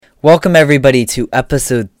Welcome everybody to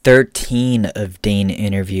episode 13 of Dane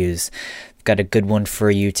Interviews. I've got a good one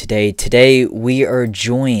for you today. Today we are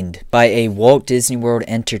joined by a Walt Disney World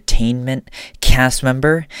Entertainment cast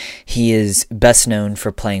member. He is best known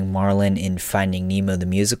for playing Marlin in Finding Nemo the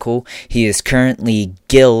Musical. He is currently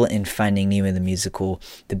Gil in Finding Nemo the Musical,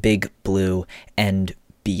 The Big Blue, and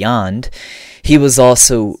Beyond. He was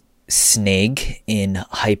also Snig in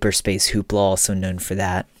Hyperspace Hoopla, also known for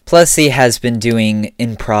that. Plus, he has been doing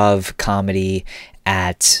improv comedy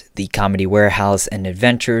at the Comedy Warehouse and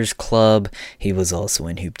Adventures Club. He was also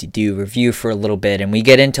in Hoop-de-Doo Review for a little bit, and we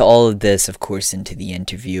get into all of this, of course, into the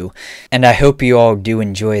interview. And I hope you all do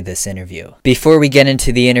enjoy this interview. Before we get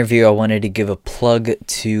into the interview, I wanted to give a plug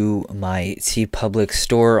to my TeePublic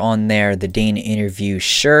store on there, the Dane Interview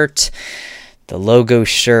shirt, the logo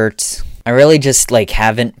shirt. I really just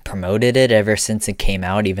haven't promoted it ever since it came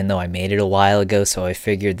out, even though I made it a while ago, so I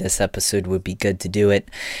figured this episode would be good to do it.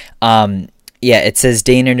 It says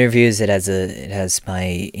Dane Interviews. It has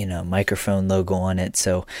my microphone logo on it.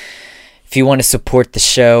 So if you want to support the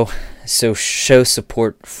show, show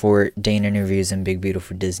support for Dane Interviews and Big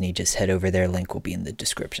Beautiful Disney, just head over there. Link will be in the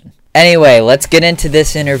description. Anyway, let's get into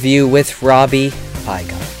this interview with Robby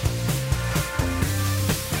Pigott.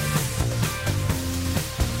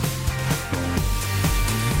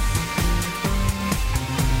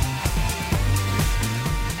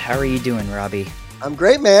 How are you doing, Robby? I'm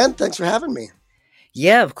great, man. Thanks for having me.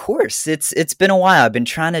 Yeah, of course. It's been a while. I've been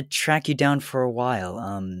trying to track you down for a while.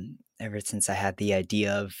 Ever since I had the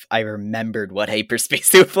idea of, I remembered what Hyperspace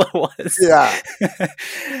Hoopla was. Yeah.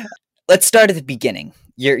 Let's start at the beginning.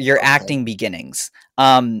 Your acting beginnings.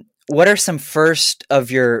 What are some first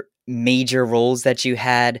of your major roles that you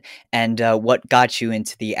had, and what got you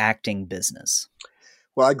into the acting business?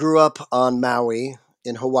 Well, I grew up on Maui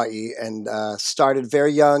in Hawaii and started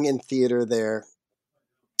very young in theater there,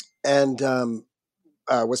 and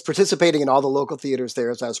was participating in all the local theaters there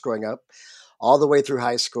as I was growing up, all the way through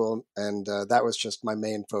high school, and that was just my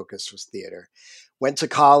main focus was theater. Went to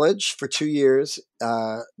college for 2 years,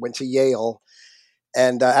 went to Yale,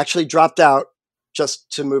 and actually dropped out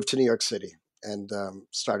just to move to New York City and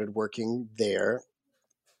started working there.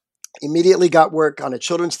 Immediately got work on a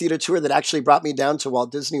children's theater tour that actually brought me down to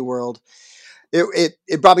Walt Disney World.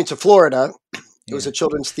 It brought me to Florida. It was a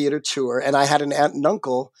children's theater tour, and I had an aunt and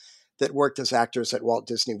uncle that worked as actors at Walt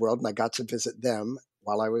Disney World, and I got to visit them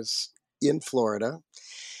while I was in Florida.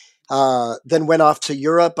 Then went off to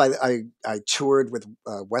Europe. I toured with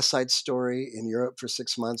West Side Story in Europe for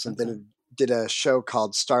 6 months, and then did a show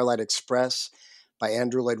called Starlight Express by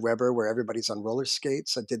Andrew Lloyd Webber, where everybody's on roller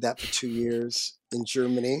skates. I did that for 2 years in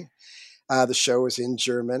Germany. The show was in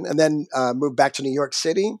German, and then moved back to New York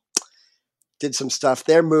City. Did some stuff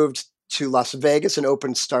there, moved to Las Vegas and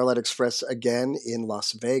opened Starlight Express again in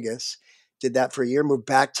Las Vegas. Did that for a year, moved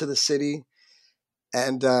back to the city.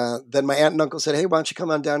 And then my aunt and uncle said, hey, why don't you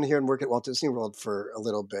come on down here and work at Walt Disney World for a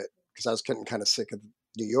little bit? Because I was getting kind of sick of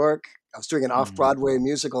New York. I was doing an off-Broadway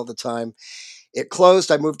musical at the time. It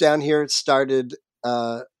closed. I moved down here, started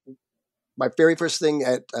my very first thing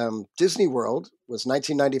at Disney World was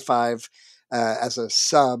 1995 as a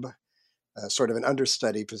sub, sort of an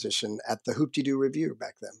understudy position at the Hoop-de-Doo Review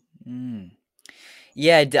back then.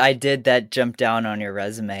 Yeah, I did that jump down on your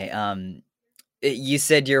resume. You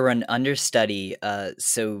said you were an understudy,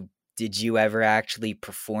 so did you ever actually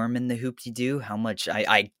perform in the Hoop-de-Doo? How much?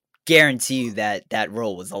 I guarantee you that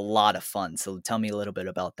role was a lot of fun, so tell me a little bit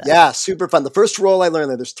about that. Yeah, super fun. The first role I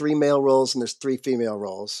learned there's 3 male roles and there's 3 female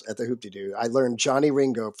roles at the Hoop-de-Doo. I learned Johnny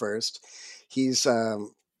Ringo first. He's the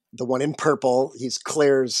one in purple. He's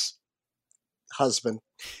Claire's husband.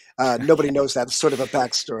 Nobody knows that. It's sort of a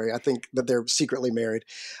backstory. I think that they're secretly married.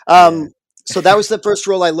 So that was the first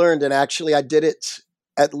role I learned. And actually I did it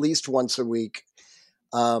at least once a week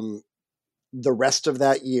the rest of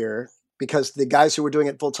that year, because the guys who were doing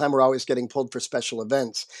it full time were always getting pulled for special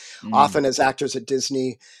events. Often as actors at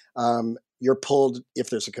Disney, you're pulled if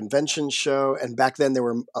there's a convention show. And back then there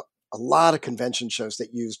were a lot of convention shows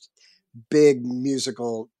that used big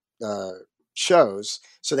musical shows.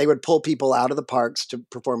 So they would pull people out of the parks to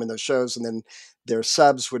perform in those shows, and then their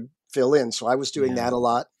subs would fill in. So I was doing that a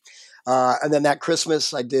lot. And then that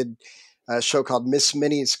Christmas, I did a show called Miss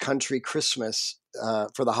Minnie's Country Christmas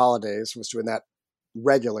for the holidays. Was doing that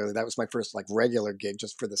regularly. That was my first regular gig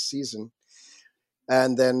just for the season.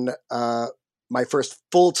 And then my first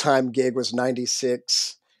full-time gig was in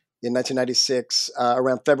 1996.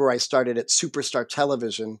 Around February, I started at Superstar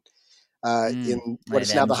Television in what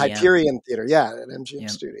is now the Hyperion Theater. Yeah, at MGM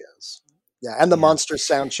Studios. Yeah, and the Monster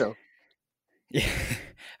Sound Show. Yeah,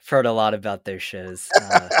 I've heard a lot about their shows.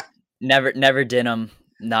 Never did them.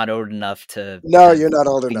 not old enough to No, have you're not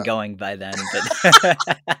old been enough. going by then, but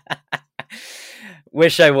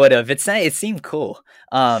wish I would have. It seemed cool.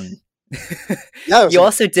 Yeah, it was You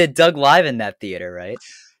also did Doug Live in that theater, right?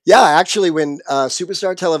 yeah. Actually, when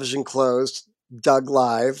Superstar Television closed, Doug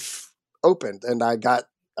Live opened, and I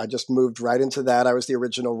just moved right into that. I was the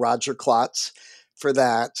original Roger Klotz for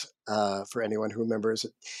that. For anyone who remembers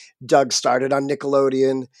it, Doug started on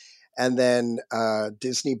Nickelodeon, and then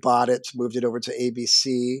Disney bought it, moved it over to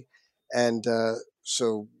ABC, and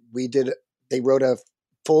so we did. They wrote a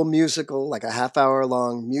full musical, like a half-hour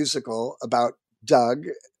long musical about Doug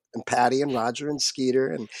and Patty and Roger and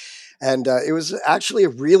Skeeter, and it was actually a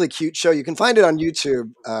really cute show. You can find it on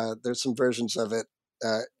YouTube. There's some versions of it.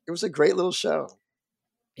 It was a great little show.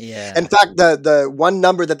 In Yeah. fact, the one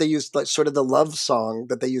number that they used, like sort of the love song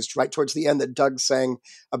that they used right towards the end that Doug sang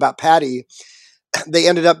about Patty, they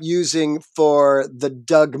ended up using for the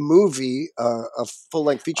Doug movie. A full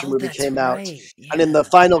length feature Oh, movie that's came out, right. and in the Yeah.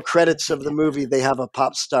 final I did credits see of the that movie, now. they have a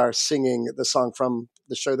pop star singing the song from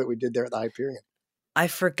the show that we did there at the Hyperion. I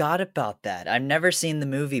forgot about that. I've never seen the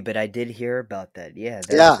movie, but I did hear about that. Yeah,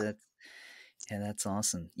 Yeah, that's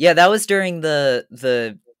awesome. Yeah, that was during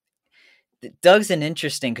Doug's an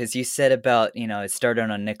interesting because you said about, it started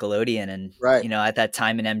on Nickelodeon and, right. at that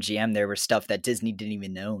time in MGM, there were stuff that Disney didn't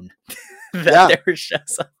even own that Yeah, there were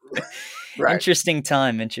shows on there. right. Interesting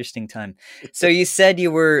time, interesting time. So you said you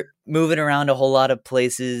were moving around a whole lot of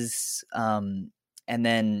places, and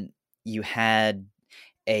then you had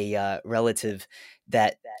a relative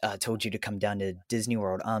that told you to come down to Disney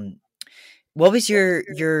World. What was your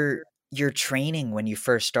training when you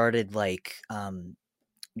first started, like,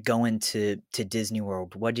 going to Disney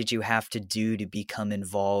World? What did you have to do to become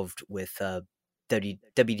involved with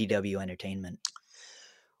WDW Entertainment?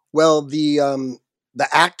 Well, the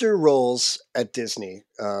actor roles at Disney,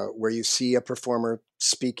 where you see a performer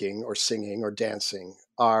speaking or singing or dancing,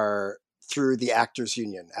 are through the Actors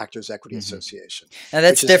Union, Actors Equity Hmm. Association, Now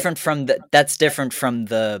which is that's different from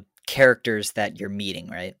the characters that you're meeting,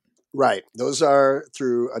 right? right. Those are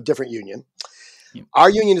through a different union. Yep. Our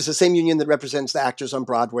union is the same union that represents the actors on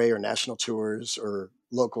Broadway or national tours or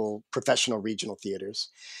local professional regional theaters.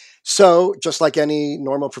 So, just like any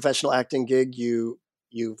normal professional acting gig, you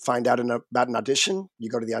find out about an audition. You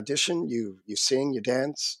go to the audition. You sing, you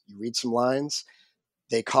dance, you read some lines.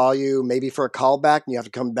 They call you maybe for a callback, and you have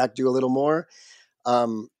to come back do a little more.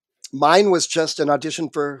 Um, Mine was just an audition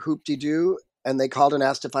for Hoop De Doo, and they called and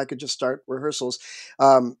asked if I could just start rehearsals.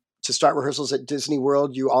 To start rehearsals at Disney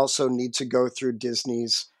World, you also need to go through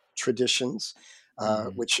Disney's traditions, Hmm.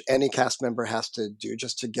 which any cast member has to do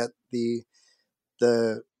just to get the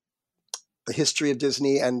the history of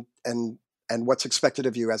Disney and what's expected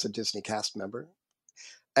of you as a Disney cast member.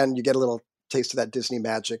 And you get a little taste of that Disney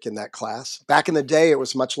magic in that class. Back in the day, it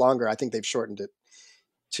was much longer. I think they've shortened it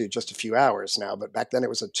to just a few hours now, but back then it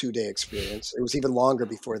was a 2-day experience. It was even longer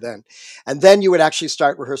before then. And then you would actually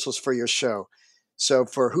start rehearsals for your show. So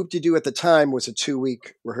for Hoop De Doo at the time was a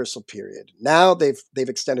 2-week rehearsal period. Now they've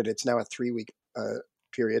extended it. It's now a 3-week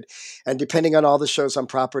period. And depending on all the shows on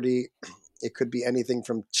property, it could be anything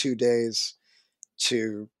from 2 days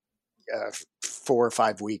to 4 or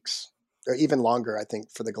 5 weeks, or even longer. I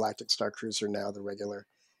think for the Galactic Star Cruiser now, the regular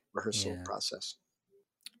rehearsal Yeah. process.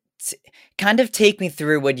 S- Kind of take me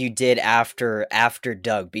through what you did after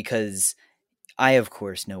Doug, because I of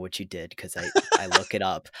course know what you did because I look it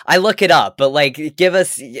up. I look it up, but like give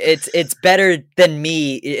us it's better than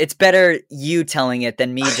me. It's better you telling it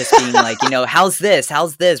than me just being like, how's this?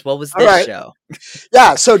 How's this? What was All this right. show?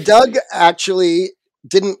 Yeah. So Doug actually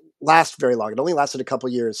didn't last very long. It only lasted a couple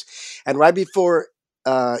years, and right before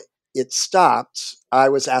uh, it stopped, I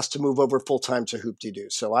was asked to move over full time to Hoop De Doo.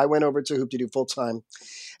 So I went over to Hoop De Doo full time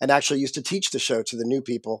and actually used to teach the show to the new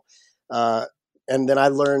people. Uh, and then I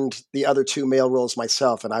learned the other two male roles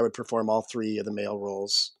myself, and I would perform all three of the male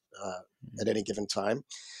roles at any given time.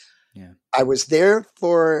 Yeah. I was there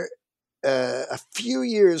for a few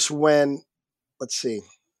years when, let's see,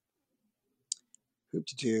 Hoop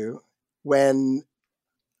to do, when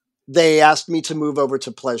they asked me to move over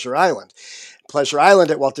to Pleasure Island. Pleasure Island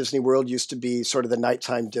at Walt Disney World used to be sort of the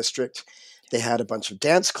nighttime district. They had a bunch of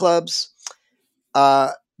dance clubs.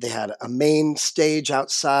 Uh, they had a main stage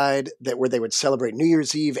outside where they would celebrate New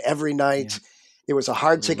Year's Eve every Yeah. night. It was a I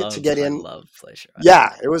hard ticket to love get I in. love Pleasure Yeah,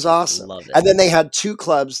 Island. it was awesome. Love it. And then they had two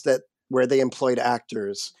clubs where they employed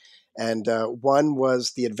actors. And one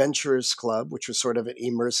was the Adventurers Club, which was sort of an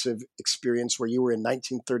immersive experience where you were in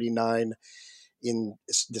 1939 in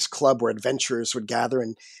this club where adventurers would gather,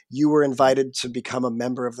 and you were invited to become a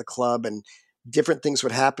member of the club. And different things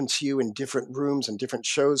would happen to you in different rooms, and different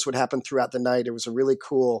shows would happen throughout the night. It was a really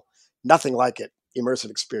cool, nothing like it,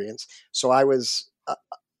 immersive experience. So I was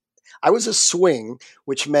a swing,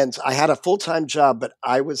 which meant I had a full-time job, but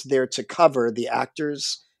I was there to cover the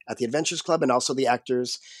actors at the Adventures Club and also the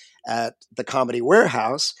actors at the Comedy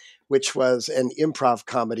Warehouse, which was an improv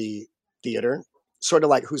comedy theater, sort of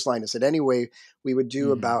like Whose Line Is It Anyway? We would do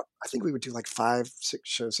Mm-hmm. about, I think we would do like 5, 6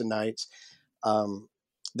 shows a night, um,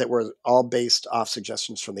 that were all based off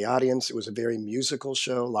suggestions from the audience. It was a very musical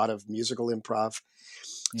show, a lot of musical improv.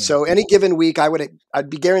 Yeah. So any given week, I'd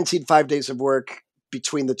be guaranteed 5 days of work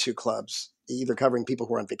between the two clubs, either covering people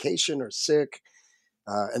who were on vacation or sick,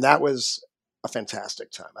 and that was a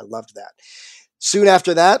fantastic time. I loved that. Soon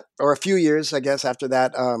after that, or a few years, I guess, after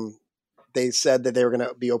that, they said that they were going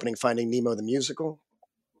to be opening Finding Nemo the musical,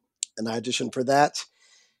 and I auditioned for that.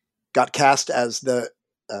 Got cast as the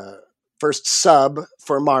uh, first sub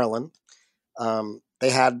for Marlin. They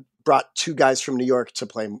had brought two guys from New York to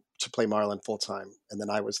play Marlin full time, and then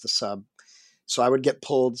I was the sub. So I would get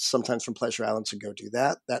pulled sometimes from Pleasure Island to go do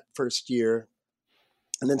that first year.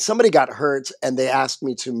 And then somebody got hurt, and they asked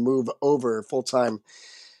me to move over full time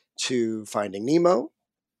to Finding Nemo,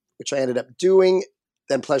 which I ended up doing.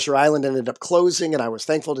 Then Pleasure Island ended up closing, and I was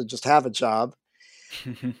thankful to just have a job.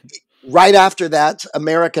 Right after that,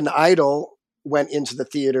 American Idol went into the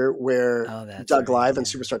theater where Oh, that's Doug right. Live and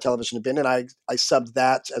Yeah. Superstar Television had been, and I subbed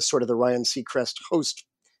that as sort of the Ryan Seacrest host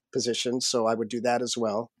position, so I would do that as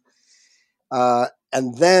well.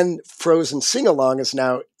 And then Frozen Sing Along is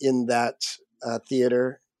now in that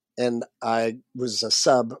theater, and I was a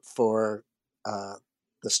sub for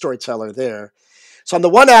the storyteller there. So I'm the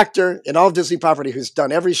one actor in all of Disney property who's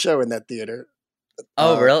done every show in that theater.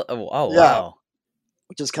 Oh, Uh, really? Oh, yeah, wow.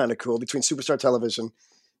 which is kind of cool. Between Superstar Television,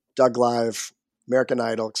 Doug Live, American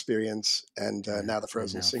Idol experience, and now the And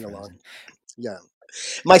Frozen now Sing Along. Frozen. Yeah.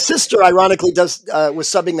 My sister, ironically, does was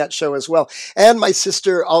subbing that show as well, and my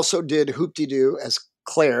sister also did Hoop-Dee-Doo as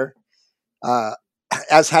Claire, uh,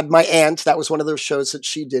 as had my aunt. That was one of those shows that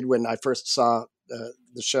she did when I first saw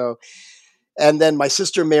the show. And then my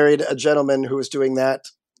sister married a gentleman who was doing that,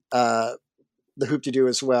 the Hoop-Dee-Doo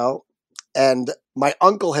as well. And my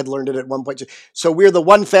uncle had learned it at one point too. So we're the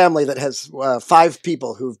one family that has 5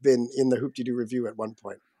 people who've been in the Hoop-Dee-Doo review at one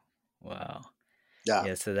point. Wow. Yeah,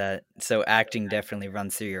 Yeah, so acting definitely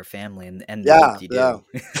runs through your family and the yeah, yeah.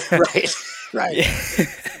 hoop-de-doo. Right, right. Yeah.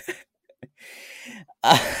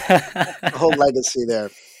 The whole legacy there.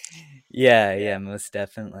 Yeah, yeah, most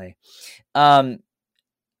definitely. Um,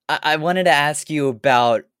 I wanted to ask you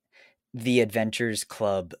about the Adventures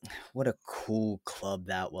Club. What a cool club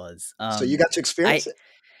that was. So you got to experience I it.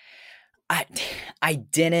 I I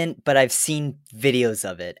didn't, but I've seen videos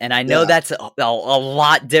of it, and I know Yeah, that's a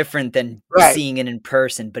lot different than right. seeing it in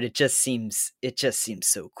person, but it just seems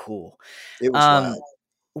so cool. It was Um, wild.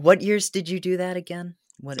 what years did you do that again?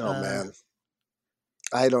 What Oh man,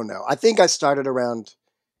 I don't know. I think I started around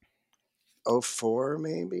 '04,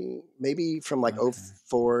 maybe from like Okay.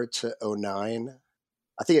 '04 to '09.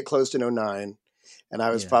 I think it closed in '09, and I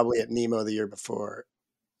was Yeah. probably at Nemo the year before,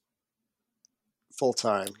 full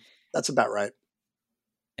time. That's about right.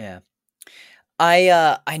 Yeah.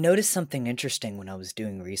 I noticed something interesting when I was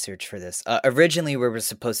doing research for this. Originally, we were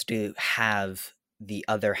supposed to have the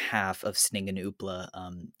other half of Sning and Oopla.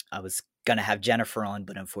 I was gonna have Jennifer on,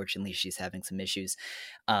 but unfortunately, she's having some issues.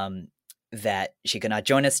 That she could not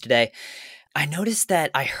join us today. I noticed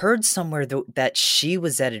that I heard somewhere that she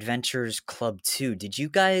was at Adventures Club too. Did you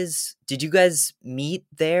guys meet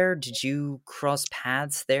there? Did you cross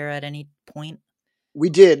paths there at any point? We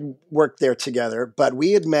did work there together, but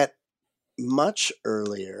we had met much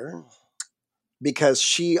earlier because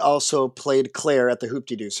she also played Claire at the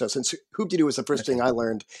Hoop-Dee-Doo. So since Hoop-Dee-Doo was the first thing Okay. I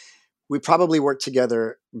learned, we probably worked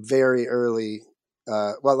together very early.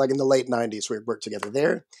 Well, like in the late '90s, we worked together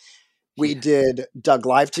there. We Yeah. did Doug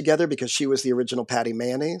Live together because she was the original Patty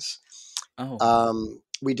Mayonnaise. Oh wow.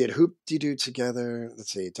 We did Hoop-Dee-Doo together.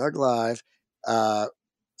 Let's see, Doug Live, uh,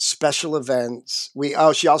 special events.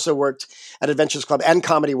 She also worked at Adventures Club and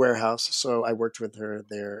Comedy Warehouse, so I worked with her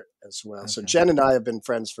there as well. So Okay. Jen and I have been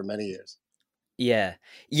friends for many years. Yeah.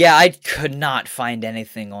 Yeah, I could not find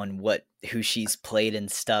anything on who she's played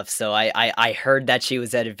and stuff. So I heard that she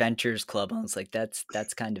was at Adventures Club. I was like, that's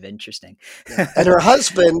kind of interesting. Yeah, and her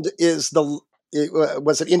husband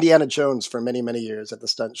was at Indiana Jones for many years at the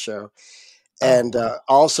stunt show, Oh and wow.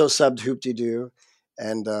 also subbed Hoop-Dee-Doo,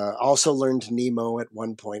 and also learned Nemo at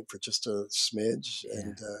one point for just a smidge. Yeah.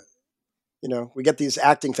 And we get these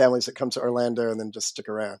acting families that come to Orlando and then just stick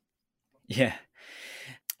around. Yeah.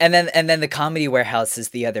 And then the Comedy Warehouse is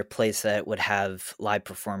the other place that would have live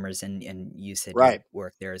performers, and you said you Right.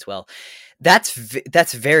 work there as well. That's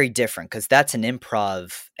very different because that's an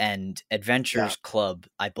improv, and Yeah. Adventures Club,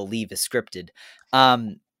 I believe, is scripted.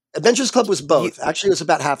 Um, Adventures Club was you both. Actually, it was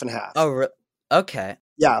about half and half. oh okay,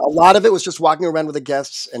 Yeah, a lot of it was just walking around with the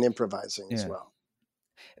guests and improvising as yeah, well.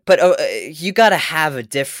 but you got to have a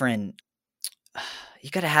different. You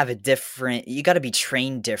got to be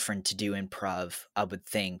trained different to do improv, I would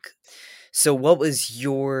think. So what was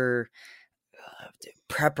your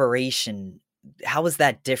preparation? How was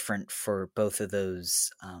that different for both of It those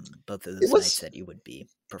nights was, that you would be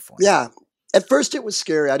performing? yeah. At first, it was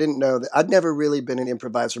scary. I didn't know that. I'd never really been an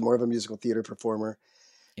improviser, more of a musical theater performer.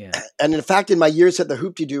 Yeah. And in fact, in my years at the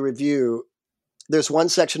Hoopla Review, there's one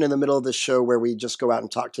section in the middle of the show where we just go out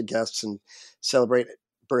and talk to guests and celebrate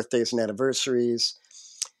birthdays and anniversaries.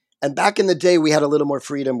 And back in the day, we had a little more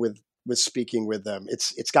freedom with speaking with them.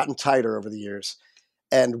 It's gotten tighter over the years.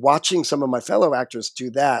 And watching some of my fellow actors do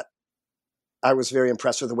that, I was very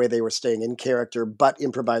impressed with the way they were staying in character, but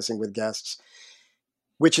improvising with guests,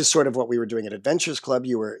 which is sort of what we were doing at Adventures Club.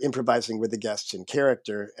 You were improvising with the guests in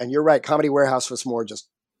character. And you're right, Comedy Warehouse was more just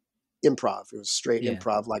improv. It was straight Yeah.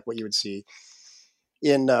 improv, like what you would see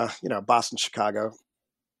in Boston, Chicago.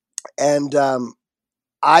 And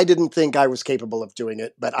I didn't think I was capable of doing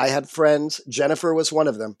it, but I had friends. Jennifer was one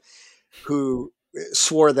of them who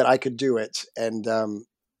swore that I could do it, and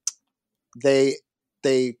they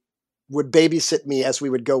they would babysit me as we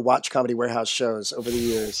would go watch Comedy Warehouse shows over the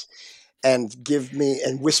years, and give me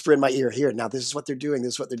and whisper in my ear, "Here, now this is what they're doing.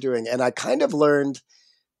 This is what they're doing." And I kind of learned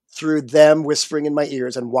through them whispering in my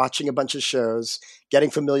ears and watching a bunch of shows,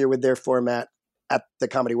 getting familiar with their format at the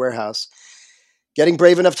Comedy Warehouse, getting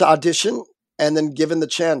brave enough to audition, and then given the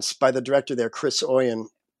chance by the director there, Chris Oyen,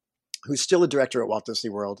 who's still a director at Walt Disney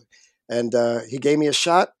World. And he gave me a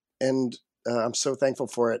shot, and I'm so thankful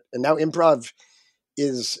for it. And now improv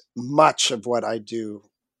is much of what I do.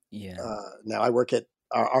 Yeah. Now I work at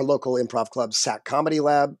our local improv club, SAC Comedy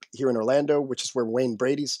Lab, here in Orlando, which is where Wayne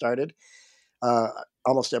Brady started.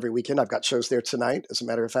 Almost every weekend, I've got shows there tonight, as a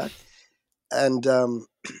matter of fact. And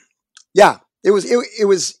yeah, it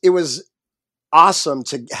was awesome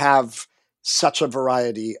to have such a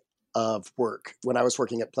variety of work when I was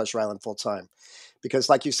working at Pleasure Island full time, because,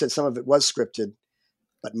 like you said, some of it was scripted,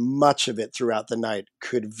 but much of it throughout the night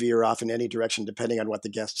could veer off in any direction depending on what the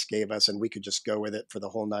guests gave us, and we could just go with it for the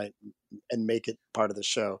whole night and make it part of the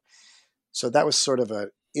show. So that was sort of a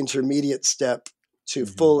intermediate step to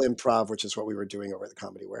Hmm. full improv, which is what we were doing over at the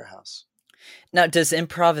Comedy Warehouse. Now, does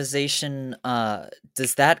improvisation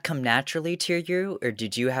does that come naturally to you, or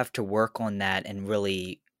did you have to work on that and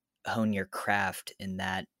really hone your craft in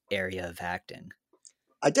that area of acting?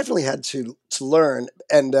 I definitely had to learn,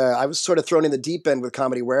 and I was sort of thrown in the deep end with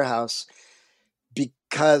Comedy Warehouse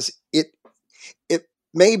because it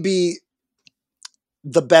may be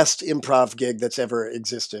the best improv gig that's ever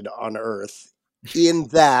existed on earth, in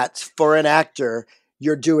that for an actor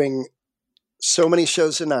you're doing so many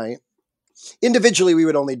shows a night. Individually we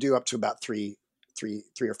would only do up to about three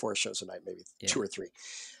or four shows a night, maybe Yeah. two or three,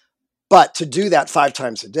 but to do that 5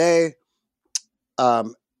 times a day,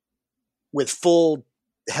 um, with full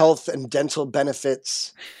health and dental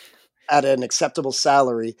benefits at an acceptable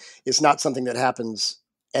salary is not something that happens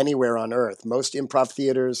anywhere on earth. Most improv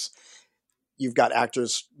theaters, you've got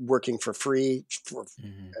actors working for free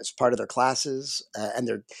Hmm. as part of their classes,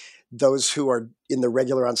 and those who are in the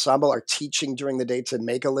regular ensemble are teaching during the day to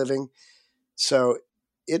make a living. So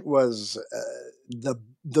it was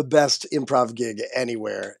the best improv gig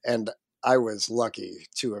anywhere, and I was lucky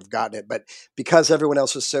to have gotten it. But because everyone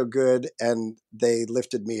else was so good and they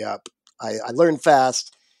lifted me up, I learned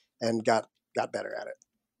fast and got better at it.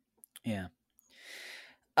 Yeah.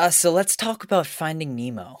 So let's talk about Finding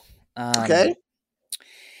Nemo. Okay.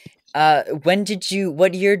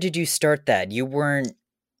 What year did you start that? You weren't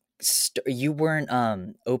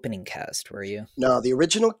opening cast, were you? No, the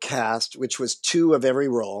original cast, which was two of every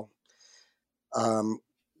role, um,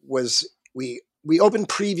 was we opened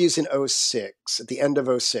previews in '06, at the end of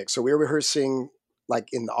 '06. So we were rehearsing like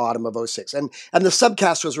in the autumn of '06, and the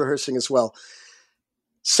subcast was rehearsing as well,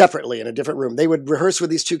 separately in a different room. They would rehearse with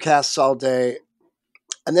these two casts all day,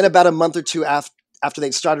 and then about a month or two after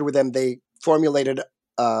they'd started with them, they formulated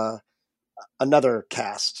uh, another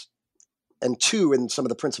cast and two in some of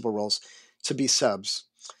the principal roles to be subs.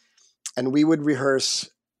 And we would rehearse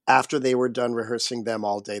after they were done rehearsing them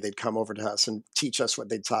all day. They'd come over to us and teach us what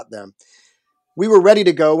they'd taught them. We were ready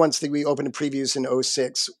to go once we opened previews in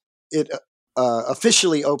 '06. It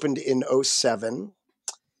officially opened in '07,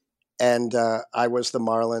 and I was the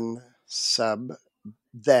Marlin sub.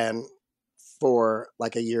 then for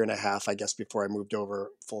like a year and a half, I guess, before I moved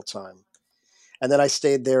over full time. And then I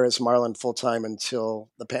stayed there as Marlon full time until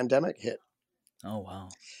the pandemic hit. Oh, wow.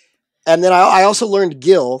 And then I also learned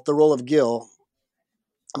Gil, the role of Gil.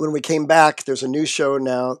 When we came back, there's a new show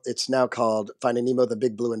now. It's now called Finding Nemo, The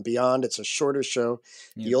Big Blue and Beyond. It's a shorter show.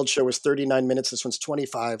 The Yep. old show was 39 minutes. This one's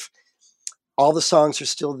 25. All the songs are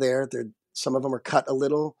still there. Some of them are cut a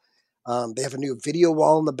little. They have a new video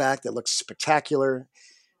wall in the back that looks spectacular.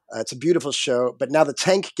 It's a beautiful show. But now the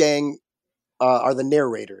Tank Gang are the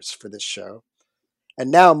narrators for this show. And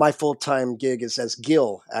now my full-time gig is as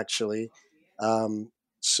Gil, actually.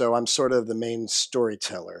 So I'm sort of the main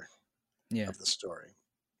storyteller Yeah. of the story.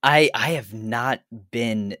 I have not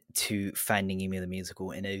been to Finding Nemo the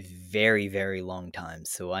musical in a very, very long time,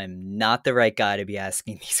 so I'm not the right guy to be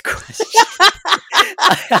asking these questions.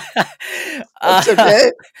 That's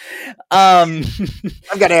okay.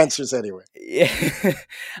 I've got answers anyway. Yeah.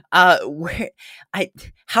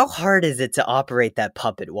 How hard is it to operate that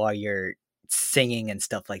puppet while you're singing and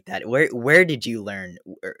stuff like that? Where did you learn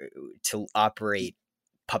to operate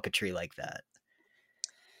puppetry like that?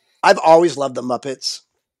 I've always loved the Muppets.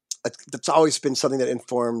 That's always been something that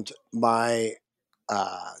informed my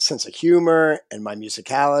sense of humor and my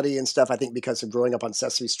musicality and stuff. I think because of growing up on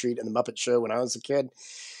Sesame Street and the Muppet Show when I was a kid.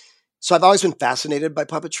 So I've always been fascinated by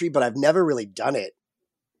puppetry, but I've never really done it.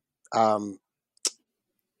 It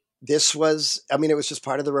was just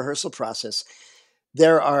part of the rehearsal process.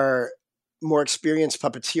 There are more experienced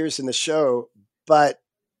puppeteers in the show, but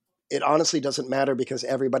it honestly doesn't matter because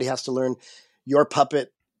everybody has to learn your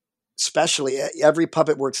puppet. Especially, every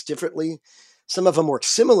puppet works differently. Some of them work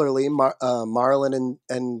similarly. Marlin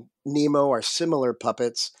and Nemo are similar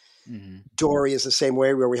puppets. Mm-hmm. Dory is the same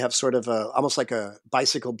way, where we have sort of almost like a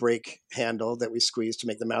bicycle brake handle that we squeeze to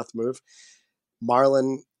make the mouth move.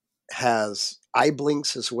 Marlin has eye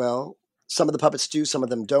blinks as well. Some of the puppets do, some of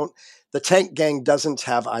them don't. The Tank Gang doesn't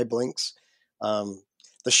have eye blinks. The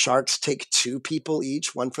sharks take 2 people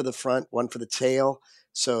each, one for the front, one for the tail.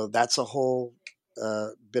 So that's a whole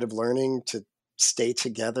bit of learning to stay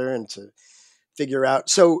together and to figure out.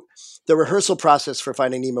 So the rehearsal process for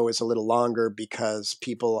Finding Nemo is a little longer because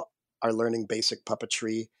people are learning basic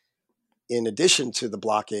puppetry in addition to the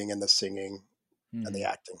blocking and the singing and the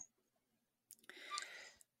acting.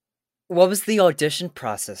 What was the audition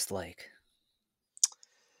process like?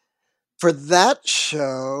 For that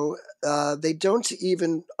show, they don't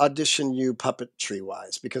even audition you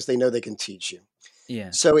puppetry-wise because they know they can teach you.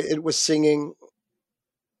 Yeah. So it was singing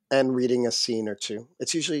and reading a scene or two.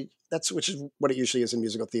 Which is what it usually is in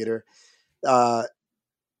musical theater.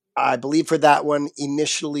 I believe for that one,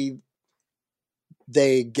 initially,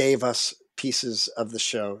 they gave us pieces of the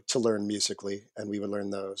show to learn musically, and we would learn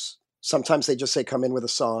those. Sometimes they just say, come in with a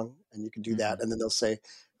song, and you can do that. And then they'll say,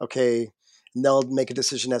 okay, and they'll make a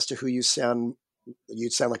decision as to who you sound.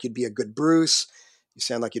 You'd sound like you'd be a good Bruce. You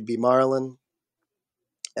sound like you'd be Marlin.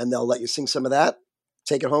 And they'll let you sing some of that,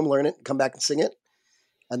 take it home, learn it, come back and sing it.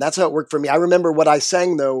 And that's how it worked for me. I remember what I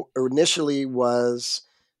sang, though, initially was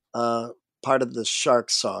part of the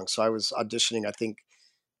Sharks song. So I was auditioning, I think,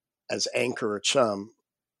 as Anchor or Chum.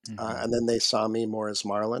 And then they saw me more as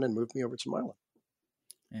Marlin and moved me over to Marlin.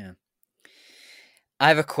 Yeah. I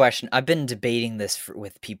have a question. I've been debating this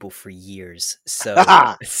with people for years. So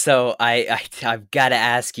I've got to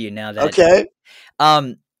ask you now that... Okay.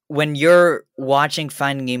 When you're watching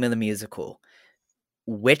Finding Nemo the musical,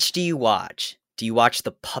 which do you watch? Do you watch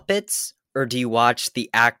the puppets or do you watch the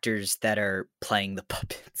actors that are playing the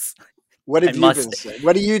puppets? What have you been saying?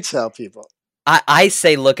 What do you tell people? I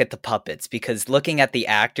say look at the puppets because looking at the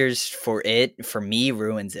actors for me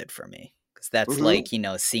ruins it for me. Because that's like,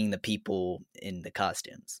 seeing the people in the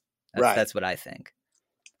costumes. That's what I think.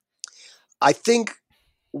 I think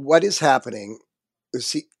what is happening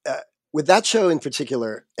is, with that show in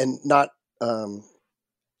particular, and not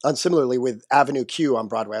unsimilarly with Avenue Q on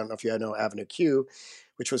Broadway. I don't know if you know Avenue Q,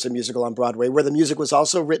 which was a musical on Broadway, where the music was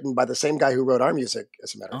also written by the same guy who wrote our music,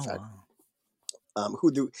 as a matter of fact. Wow.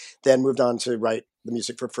 Who then moved on to write the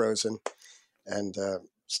music for Frozen and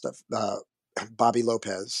stuff. Bobby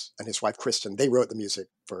Lopez and his wife Kristen, they wrote the music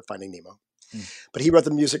for Finding Nemo. But he wrote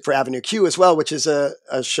the music for Avenue Q as well, which is a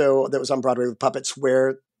show that was on Broadway with puppets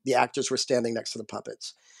where the actors were standing next to the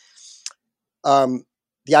puppets.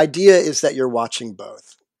 The idea is that you're watching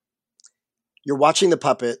both. You're watching the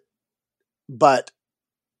puppet, but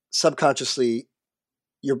subconsciously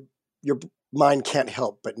your mind can't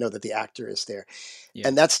help but know that the actor is there. Yeah.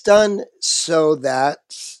 And that's done so that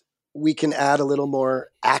we can add a little more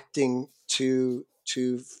acting to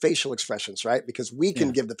facial expressions, right? Because we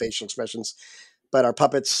can give the facial expressions, but our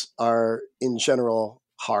puppets are in general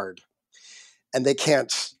hard, and they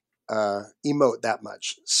can't emote that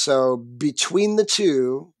much. So between the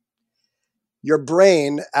two, your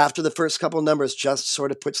brain, after the first couple numbers, just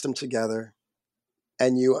sort of puts them together,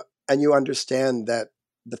 and you understand that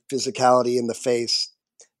the physicality in the face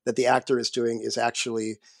that the actor is doing is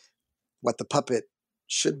actually what the puppet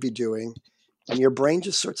should be doing, and your brain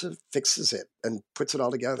just sort of fixes it and puts it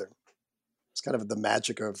all together. It's kind of the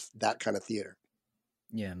magic of that kind of theater.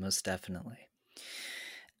 Yeah, most definitely.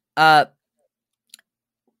 Uh,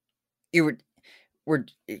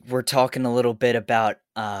 we're talking a little bit about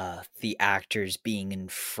the actors being in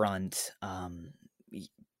front.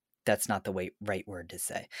 That's not the right word to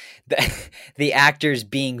say. The actors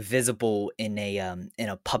being visible in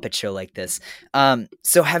a puppet show like this.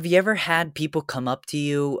 So have you ever had people come up to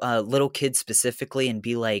you, little kids specifically, and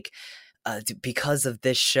be like, because of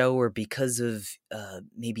this show or because of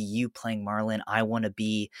maybe you playing Marlin, I want to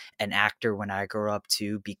be an actor when I grow up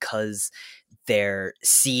too, because they're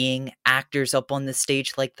seeing actors up on the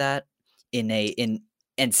stage like that and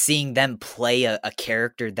seeing them play a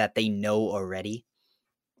character that they know already?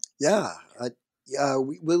 Yeah,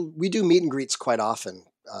 we do meet and greets quite often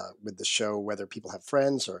with the show, whether people have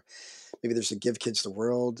friends or maybe there's a Give Kids the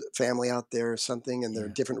World family out there or something, and there are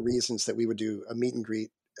different reasons that we would do a meet and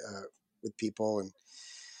greet with people,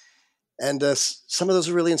 and some of those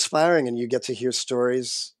are really inspiring, and you get to hear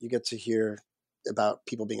stories, you get to hear about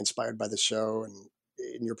people being inspired by the show and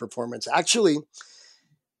in your performance. Actually,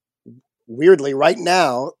 weirdly, right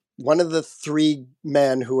now, one of the three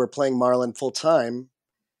men who are playing Marlin full time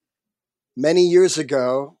many years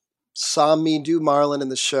ago saw me do Marlin in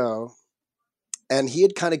the show, and he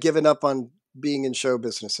had kind of given up on being in show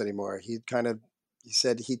business anymore. He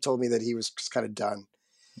told me that he was just kind of done.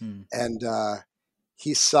 And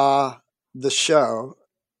he saw the show,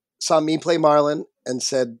 saw me play Marlin, and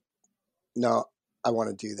said, "No, I want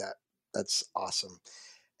to do that. That's awesome."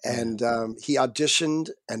 And he auditioned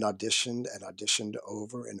and auditioned and auditioned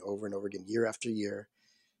over and over and over again, year after year,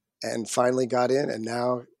 and finally got in. And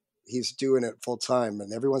now he's doing it full time.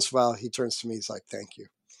 And every once in a while, he turns to me. He's like, "Thank you,"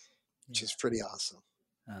 which is pretty awesome.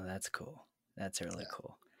 Oh, that's cool. That's really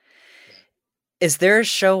cool. Is there a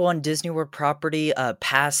show on Disney World property,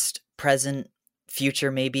 past, present, future,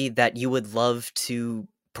 maybe, that you would love to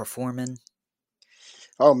perform in?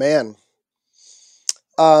 Oh man,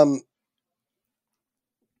 I've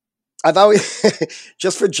always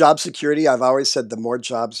just for job security, I've always said the more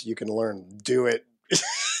jobs you can learn, do it.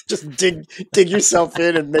 Just dig yourself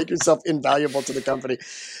in and make yourself invaluable to the company.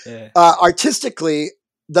 Artistically,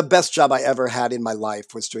 the best job I ever had in my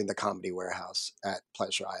life was doing the Comedy Warehouse at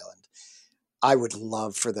Pleasure Island. I would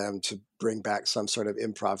love for them to bring back some sort of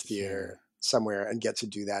improv theater somewhere and get to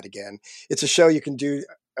do that again. It's a show you can do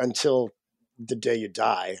until the day you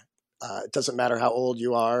die. It doesn't matter how old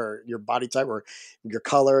you are or your body type or your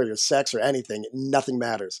color or your sex or anything. Nothing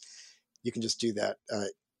matters. You can just do that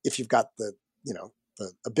if you've got the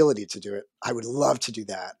ability to do it. I would love to do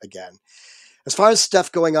that again. As far as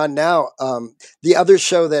stuff going on now, the other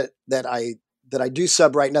show that I do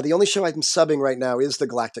sub right now, the only show I'm subbing right now is the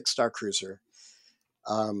Galactic Star Cruiser,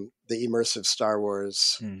 the immersive Star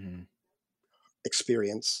Wars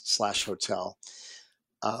experience / hotel,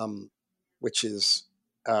 which is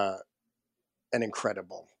an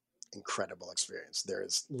incredible experience. There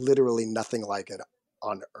is literally nothing like it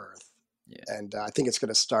on Earth. And I think it's going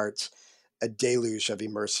to start a deluge of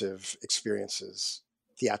immersive experiences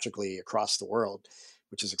theatrically across the world,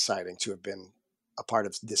 which is exciting to have been a part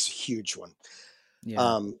of this huge one.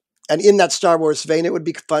 And in that Star Wars vein, it would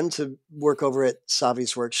be fun to work over at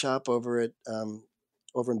Savi's workshop over in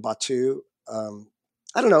Batu.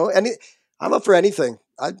 I don't know. I'm up for anything.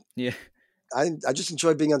 I just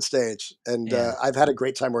enjoy being on stage, and I've had a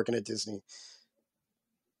great time working at Disney.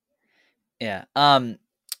 Yeah.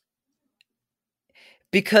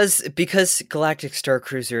 Because Galactic Star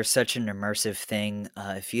Cruiser is such an immersive thing,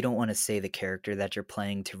 if you don't want to say the character that you're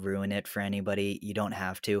playing to ruin it for anybody, you don't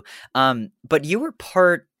have to. But you were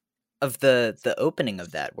part of the opening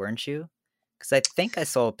of that, weren't you? Because I think I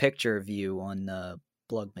saw a picture of you on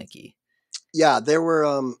Blog Mickey. Yeah, there were.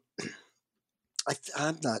 I'm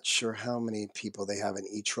not sure how many people they have in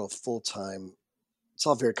each role full time. It's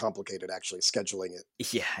all very complicated, actually, scheduling it.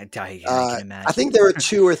 Yeah, I can imagine. I think there are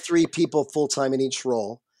 2 or 3 people full time in each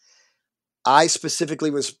role. I specifically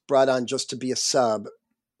was brought on just to be a sub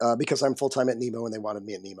because I'm full time at Nemo and they wanted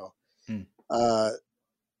me at Nemo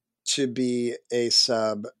to be a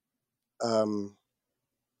sub.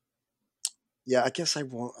 Yeah, I guess I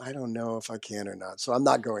won't. I don't know if I can or not, so I'm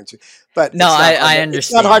not going to. But no, I understand.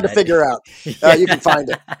 It's not hard to figure out. You can find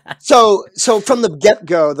it. So from the get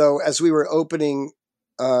go, though, as we were opening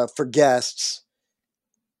for guests,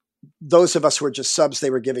 those of us who were just subs,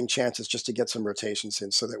 they were giving chances just to get some rotations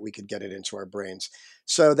in so that we could get it into our brains.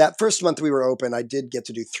 So that first month we were open, I did get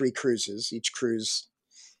to do 3 cruises. Each cruise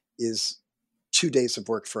is 2 days of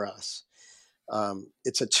work for us.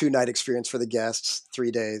 It's a 2-night experience for the guests,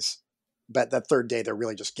 3 days. But that third day, they're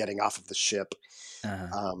really just getting off of the ship,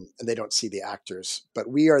 and they don't see the actors. But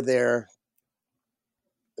we are there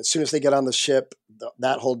as soon as they get on the ship,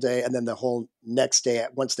 that whole day, and then the whole next day,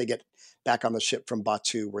 once they get back on the ship from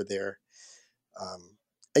Batu, we're there.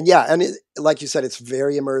 And like you said, it's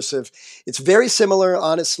very immersive. It's very similar,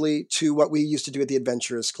 honestly, to what we used to do at the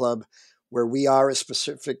Adventurers Club, where we are a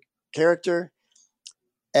specific character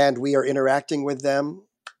and we are interacting with them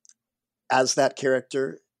as that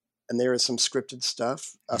character. And there is some scripted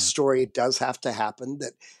stuff. A story does have to happen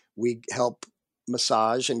that we help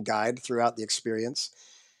massage and guide throughout the experience.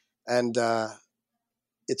 And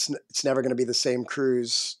it's never going to be the same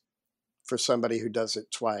cruise for somebody who does it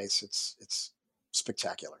twice. It's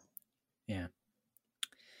spectacular. Yeah.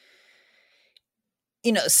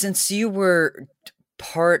 Since you were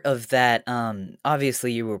part of that,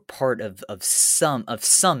 obviously you were part of some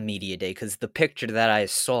media day, because the picture that I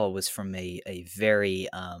saw was from a very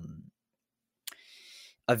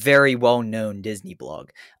well-known Disney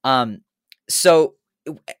blog. So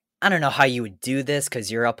I don't know how you would do this,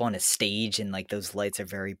 because you're up on a stage and like those lights are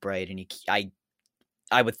very bright, and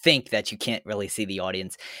I would think that you can't really see the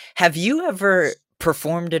audience. Have you ever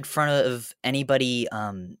performed in front of anybody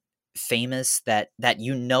famous that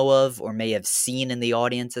you know of or may have seen in the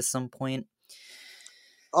audience at some point?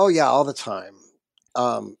 Oh yeah, all the time.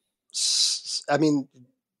 I mean,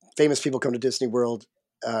 famous people come to Disney World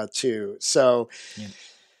too. So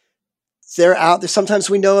they're out there. Sometimes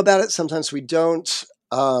we know about it, sometimes we don't.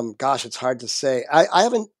 Gosh, it's hard to say. I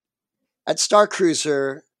haven't at Star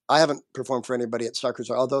Cruiser. I haven't performed for anybody at Star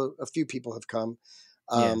Cruiser, although a few people have come.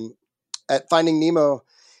 At Finding Nemo,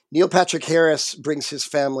 Neil Patrick Harris would bring his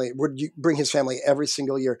family every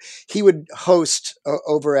single year. He would host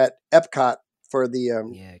over at Epcot for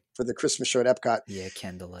the Christmas show at Epcot. Yeah,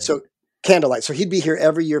 Candlelight. So he'd be here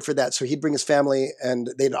every year for that. So he'd bring his family, and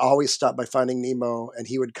they'd always stop by Finding Nemo, and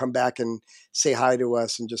he would come back and say hi to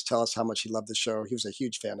us and just tell us how much he loved the show. He was a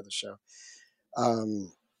huge fan of the show.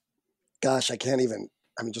 Gosh,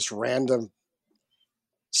 just random.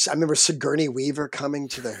 I remember Sigourney Weaver coming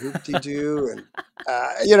to the Hoop-de-Doo, and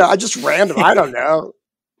I just random. I don't know.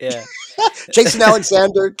 Yeah. Jason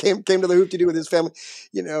Alexander came to the Hoop-de-Doo with his family.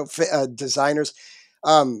 Designers.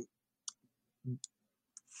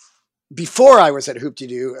 Before I was at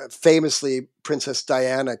Hoop-de-Doo, famously Princess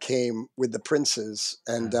Diana came with the princes,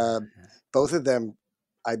 and both of them,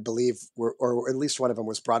 I believe, or at least one of them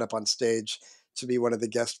was brought up on stage to be one of the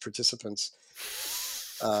guest participants.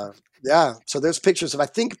 So there's pictures of, I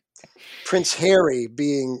think, Prince Harry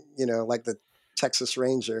being, like the Texas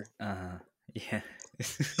Ranger. Yeah.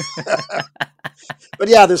 But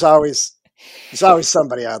yeah, there's always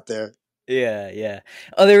somebody out there. Yeah.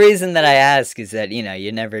 Oh, the reason that I ask is that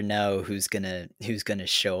you never know who's gonna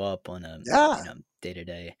show up on a day to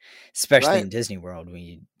day, especially in Disney World when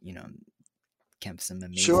you camp some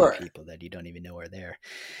amazing people that you don't even know are there.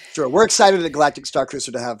 Sure, we're excited at Galactic Star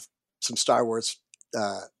Cruiser to have some Star Wars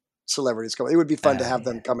celebrities come. It would be fun to have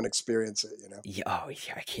them come and experience it. Yeah. Oh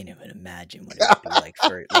yeah, I can't even imagine what it would be like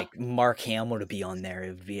for Mark Hamill to be on there.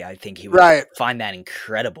 It would be. I think he would find that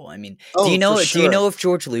incredible. I mean, do you know if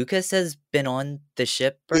George Lucas has been on the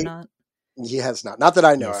ship or not? He has not. Not that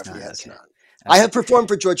I know of. He has not. Okay. I have performed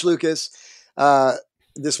for George Lucas.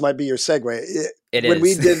 This might be your segue. When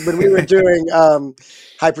we were doing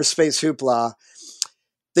Hyperspace Hoopla,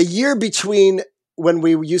 the year between when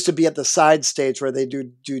we used to be at the side stage where they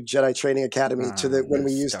do Jedi Training Academy when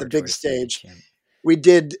we used the big stage, we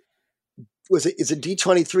did, is it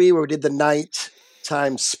D23 where we did the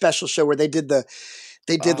nighttime special show where they did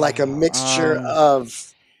like a mixture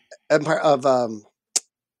of over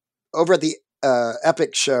at the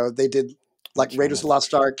Epic show, they did like Raiders of the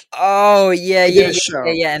Lost Ark. Oh yeah.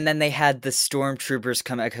 And then they had the stormtroopers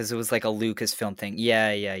come out because it was like a Lucasfilm thing.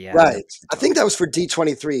 Yeah. Right. I think that was for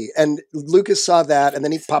D23, and Lucas saw that, and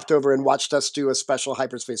then he popped over and watched us do a special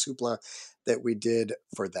Hyperspace Hoopla that we did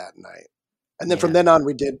for that night. And then from then on,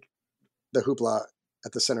 we did the Hoopla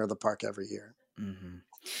at the center of the park every year. Mm-hmm.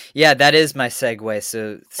 Yeah, that is my segue.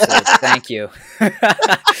 So thank you.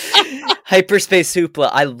 Hyperspace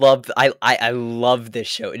Hoopla. I love this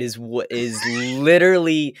show. It is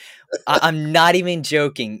literally. I'm not even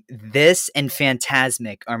joking. This and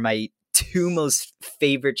Fantasmic are my 2 most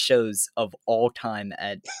favorite shows of all time.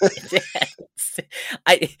 And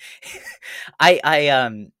I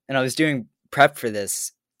was doing prep for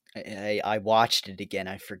this, I watched it again.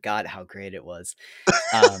 I forgot how great it was.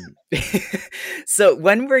 So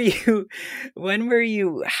when were you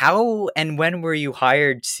how and when were you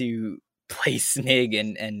hired to play Snig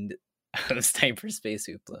and host Hyperspace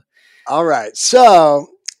Hoopla? All right. So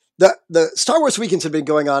the Star Wars weekends have been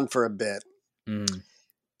going on for a bit. Mm.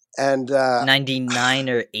 And 99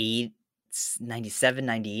 or 8, 97,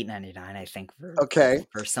 98, 99, I think okay.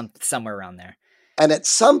 for somewhere around there. And at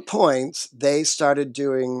some point they started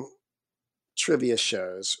doing trivia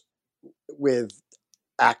shows with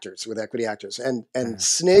actors, with equity actors. And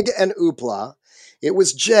Snig and Hoopla, it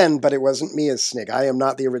was Jen, but it wasn't me as Snig. I am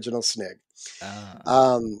not the original Snig.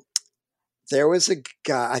 There was a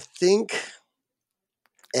guy, I think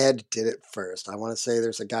Ed did it first. I want to say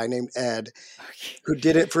there's a guy named Ed who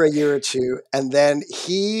did it for a year or two. And then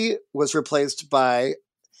he was replaced by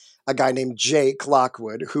a guy named Jake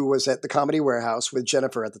Lockwood, who was at the Comedy Warehouse with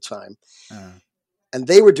Jennifer at the time. And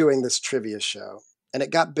they were doing this trivia show. And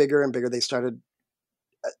it got bigger and bigger. They started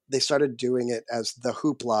doing it as the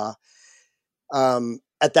Hoopla.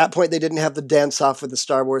 At that point, they didn't have the dance off with the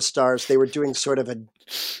Star Wars stars. They were doing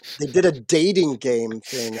they did a dating game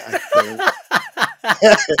thing, I think.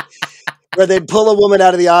 Where they'd pull a woman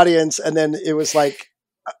out of the audience, and then it was like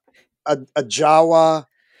a Jawa.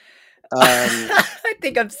 I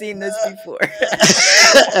think I've seen this before.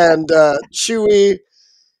 And Chewie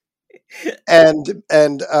and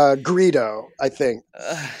Greedo, I think.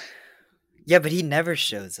 Yeah, but he never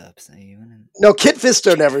shows up. So you wouldn't... No, Kit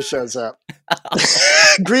Fisto never shows up.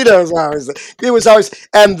 Greedo's always. It was always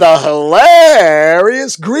and the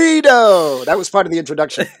hilarious Greedo. That was part of the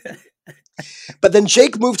introduction. But then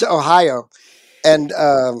Jake moved to Ohio, and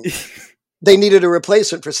they needed a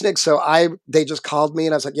replacement for Snig. So they just called me,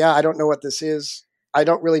 and I was like, "Yeah, I don't know what this is. I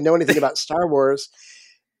don't really know anything about Star Wars."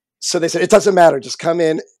 So they said, "It doesn't matter. Just come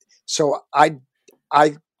in." So I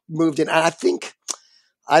moved in, and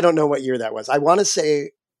I don't know what year that was. I want to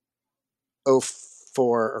say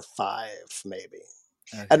 04 or 5, maybe.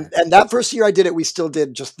 Okay. And that first year I did it, we still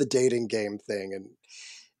did just the dating game thing,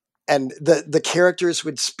 and the characters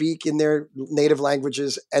would speak in their native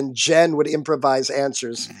languages, and Jen would improvise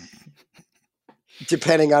answers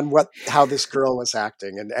depending on how this girl was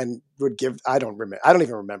acting, and would give. I don't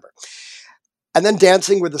even remember. And then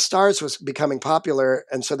Dancing with the Stars was becoming popular,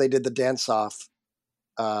 and so they did the dance off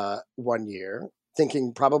 1 year,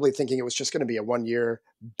 probably thinking it was just going to be a 1 year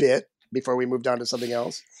bit before we moved on to something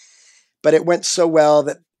else. But it went so well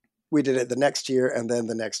that we did it the next year, and then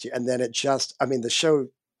the next year, and then it just. I mean, the show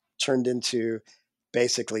turned into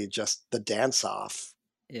basically just the dance off.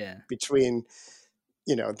 Yeah. Between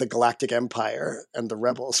the Galactic Empire and the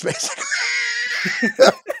Rebels, basically.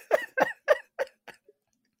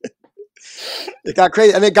 It got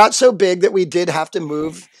crazy, and it got so big that we did have to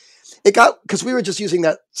move. Because we were just using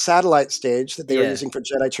that satellite stage that they were using for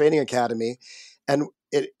Jedi Training Academy, and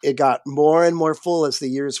it got more and more full as the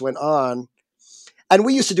years went on. And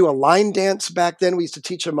we used to do a line dance back then. We used to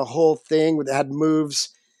teach them a whole thing that had moves,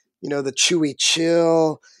 the Chewy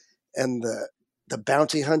Chill and the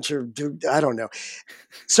Bounty Hunter. I don't know.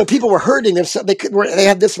 So people were hurting themselves. They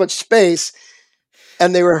had this much space,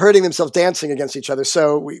 and they were hurting themselves dancing against each other.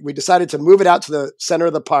 So we decided to move it out to the center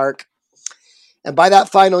of the park. And by that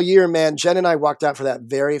final year, man, Jen and I walked out for that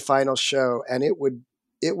very final show, and it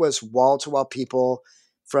was wall to wall people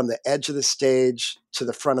from the edge of the stage to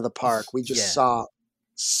the front of the park. We just saw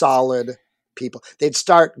solid people. They'd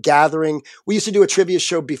start gathering. We used to do a trivia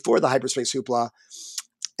show before the Hyperspace Hoopla,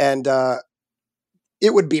 and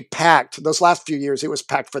it would be packed. Those last few years, it was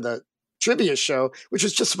packed for the trivia show, which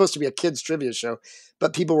was just supposed to be a kids' trivia show,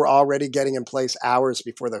 but people were already getting in place hours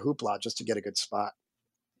before the Hoopla just to get a good spot.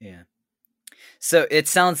 Yeah. So it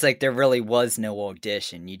sounds like there really was no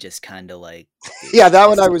audition. You just kind of like... Yeah, that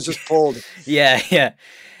one I was just pulled. Yeah.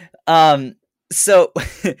 So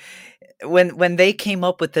when they came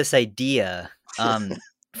up with this idea,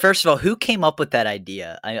 first of all, who came up with that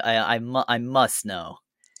idea? I must know.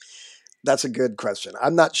 That's a good question.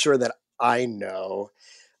 I'm not sure that I know.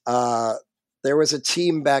 There was a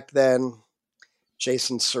team back then.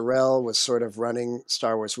 Jason Sorrell was sort of running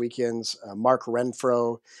Star Wars Weekends. Mark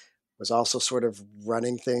Renfro was also sort of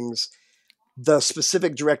running things. The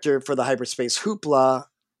specific director for the Hyperspace Hoopla,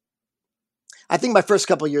 I think my first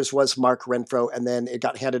couple of years was Mark Renfro, and then it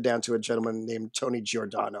got handed down to a gentleman named Tony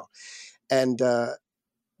Giordano. And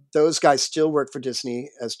those guys still work for Disney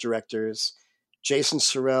as directors. Jason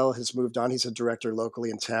Sorrell has moved on. He's a director locally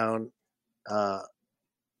in town,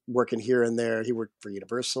 working here and there. He worked for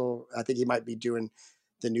Universal. I think he might be doing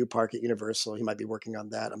the new park at Universal. He might be working on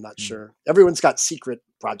that. I'm not Mm. sure. Everyone's got secret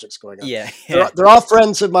projects going on. Yeah. They're all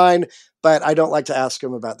friends of mine, but I don't like to ask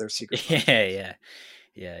them about their secret projects.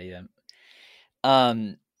 Yeah.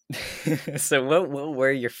 So what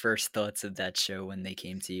were your first thoughts of that show when they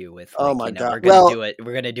came to you with, Oh like, my God. we're gonna do it,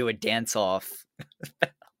 we're gonna do a dance off?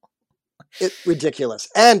 It's ridiculous.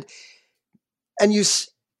 And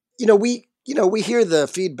we hear the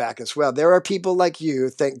feedback as well. There are people like you,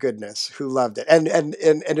 thank goodness, who loved it. And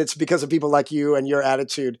it's because of people like you and your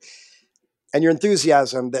attitude and your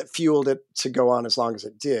enthusiasm that fueled it to go on as long as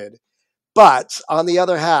it did. But on the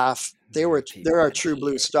other half, there are true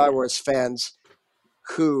blue Star Wars fans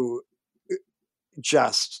who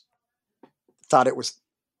just thought it was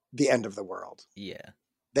the end of the world. Yeah.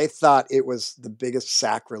 They thought it was the biggest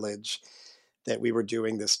sacrilege that we were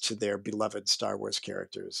doing this to their beloved Star Wars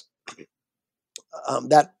characters.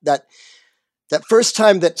 That first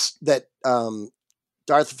time that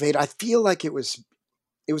Darth Vader, I feel like it was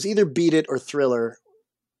either Beat It or Thriller.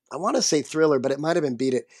 I want to say Thriller, but it might have been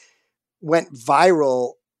Beat It. Went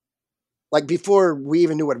viral, like before we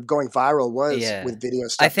even knew what going viral was with video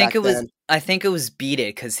stuff. I think it was Beat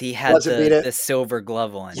It, because he had the silver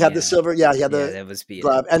glove on. He had the silver, he had the that was Beat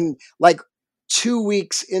glove, It. and like 2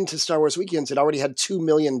 weeks into Star Wars Weekends, it already had 2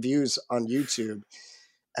 million views on YouTube,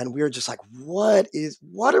 and we were just like, "What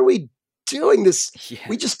are we doing this?" Yeah.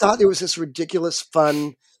 We just thought it was this ridiculous,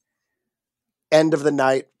 fun end of the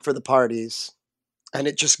night for the parties. And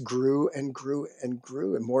it just grew and grew and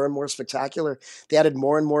grew, and more spectacular. They added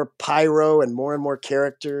more and more pyro and more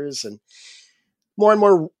characters and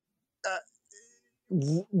more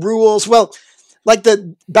rules. Well, like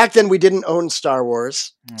back then we didn't own Star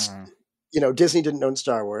Wars. Disney didn't own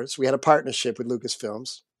Star Wars. We had a partnership with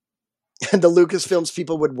Lucasfilms, and the Lucasfilms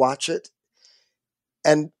people would watch it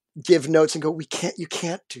and give notes and go, you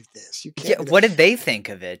can't do this. You can't. What did they think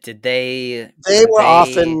of it? Did they were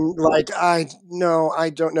often like, I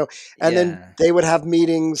don't know. And then they would have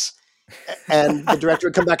meetings, and the director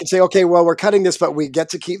would come back and say, okay, well, we're cutting this, but we get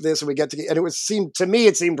to keep this, and and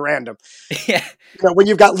it seemed random. Yeah. When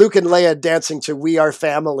you've got Luke and Leia dancing to We Are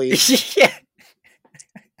Family. Yeah.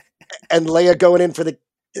 And Leia going in for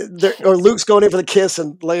or Luke's going in for the kiss,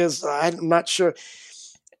 and Leia's, I'm not sure.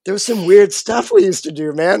 There was some weird stuff we used to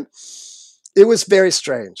do, man. It was very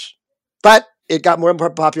strange, but it got more and more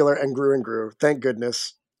popular and grew and grew. Thank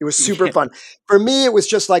goodness. It was super fun. For me, it was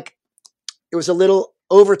just like, it was a little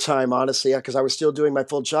overtime, honestly, because I was still doing my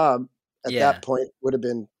full job. At that point, would have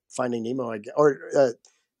been Finding Nemo, or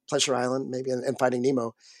Pleasure Island, maybe, and Finding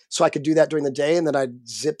Nemo. So I could do that during the day, and then I'd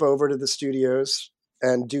zip over to the studios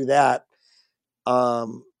and do that.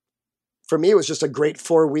 For me, it was just a great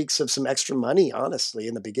 4 weeks of some extra money, honestly,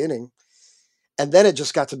 in the beginning. And then it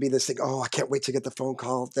just got to be this thing. Oh, I can't wait to get the phone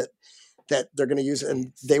call that they're going to use it.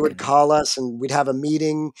 And they would call us, and we'd have a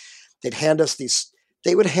meeting. They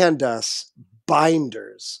would hand us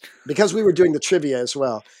binders, because we were doing the trivia as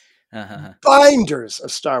well. Binders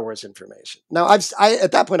of Star Wars information. Now,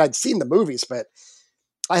 at that point, I'd seen the movies, but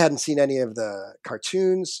I hadn't seen any of the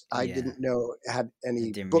cartoons. I didn't know, had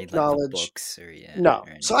any book knowledge. Books no,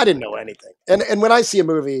 so I didn't know anything. And when I see a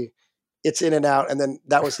movie, it's in and out, and then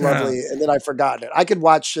that was lovely, and then I've forgotten it. I could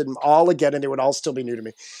watch them all again, and it would all still be new to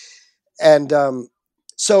me. And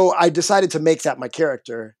so I decided to make that my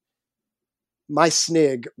character. My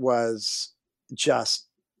snig was just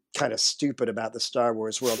kind of stupid about the Star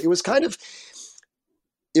Wars world. It was kind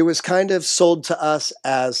of sold to us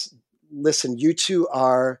as, listen, you two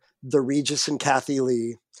are the Regis and Kathy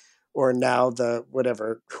Lee, or now the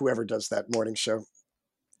whoever does that morning show.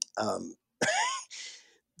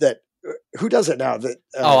 Who does it now?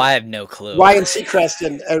 I have no clue. Ryan Seacrest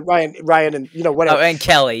and Ryan and whatever. Oh, and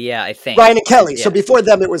Kelly, I think Ryan and Kelly. Yeah. So before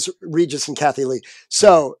them, it was Regis and Kathy Lee.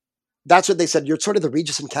 So that's what they said. You're sort of the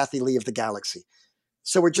Regis and Kathy Lee of the galaxy.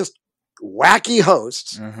 So we're just wacky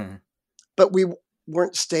hosts, but we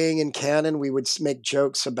weren't staying in canon. We would make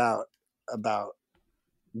jokes about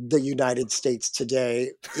the United States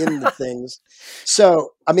today in the things.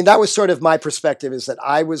 So, I mean, that was sort of my perspective, is that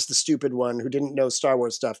I was the stupid one who didn't know Star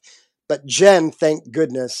Wars stuff. But Jen, thank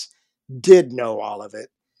goodness, did know all of it.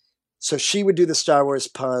 So she would do the Star Wars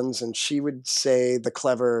puns, and she would say the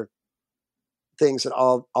clever things and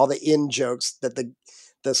all the in jokes that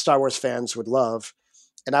the Star Wars fans would love.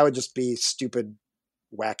 And I would just be stupid,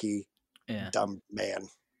 wacky, dumb man.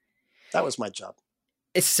 That was my job.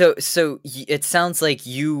 So it sounds like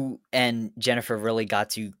you and Jennifer really got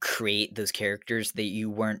to create those characters that you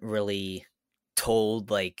weren't really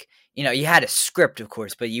told, like, you had a script, of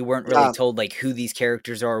course, but you weren't really told, like, who these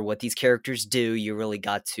characters are, what these characters do. You really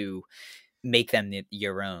got to make them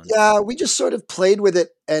your own? Yeah, we just sort of played with it,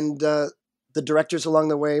 and the directors along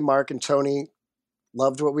the way, Mark and Tony,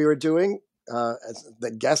 loved what we were doing.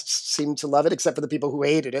 The guests seemed to love it, except for the people who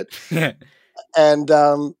hated it. And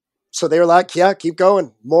so they were like, "Yeah, keep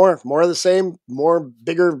going, more of the same, more,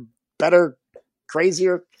 bigger, better,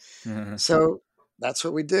 crazier." So that's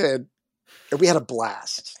what we did, and we had a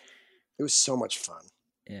blast. It was so much fun.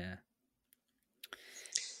 Yeah.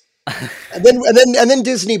 And then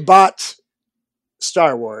Disney bought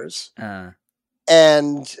Star Wars,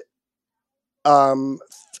 and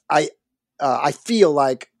I feel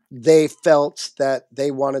like they felt that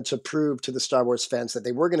they wanted to prove to the Star Wars fans that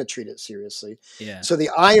they were going to treat it seriously. Yeah. So the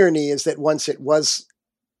irony is that once it was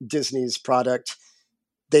Disney's product,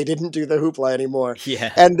 they didn't do the Hoopla anymore.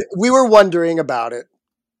 Yeah. And we were wondering about it.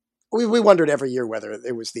 We wondered every year whether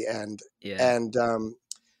it was the end. Yeah. And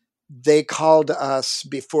they called us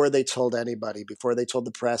before they told anybody, before they told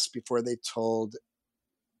the press, before they told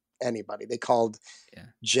anybody. They called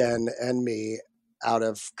Jen and me out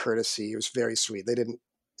of courtesy. It was very sweet. They didn't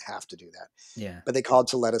have to do that. Yeah. But they called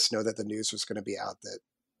to let us know that the news was going to be out, that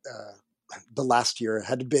the last year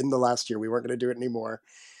had been the last year. We weren't going to do it anymore,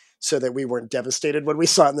 so that we weren't devastated when we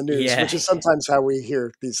saw it in the news, which is sometimes how we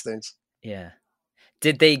hear these things. Yeah.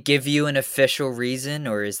 Did they give you an official reason,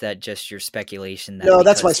 or is that just your speculation? No,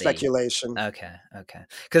 that's my speculation. Okay.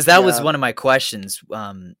 Because that was one of my questions.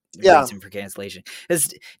 Reason for cancellation.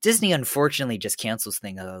 Because Disney unfortunately just cancels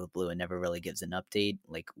things out of the blue and never really gives an update,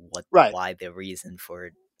 like why the reason for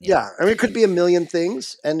it. Yeah, I mean, it could be a million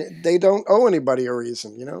things, and they don't owe anybody a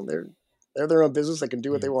reason. They're their own business. They can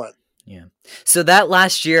do what they want. Yeah. So that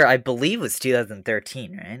last year, I believe, was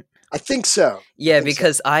 2013, right? I think so. Yeah,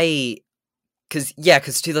 because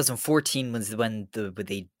 2014 was when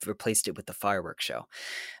they replaced it with the fireworks show.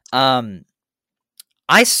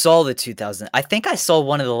 I saw the 2000. I think I saw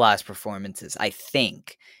one of the last performances. I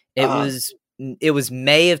think it was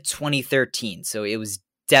May of 2013. So it was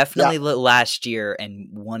definitely last year and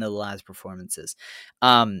one of the last performances.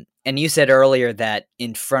 And you said earlier that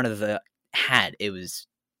in front of the hat, it was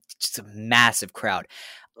just a massive crowd.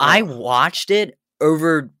 I watched it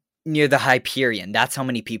over near the Hyperion. That's how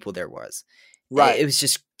many people there was. Right. It was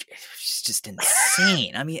just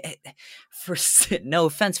insane. I mean, no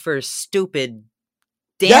offense for a stupid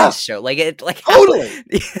dance show. Totally.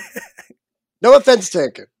 No offense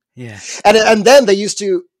taken. Yeah. And then they used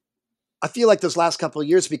to, I feel like those last couple of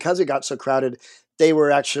years, because it got so crowded, they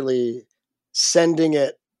were actually sending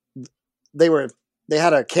it. They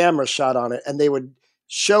had a camera shot on it, and they would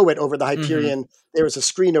show it over the Hyperion. Mm-hmm. There was a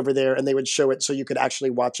screen over there, and they would show it so you could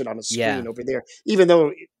actually watch it on a screen over there, even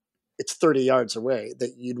though it's 30 yards away,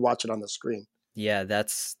 that you'd watch it on the screen. Yeah,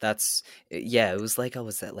 that's it was like I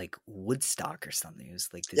was at like Woodstock or something. It was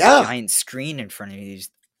like this giant screen in front of me.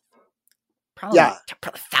 Probably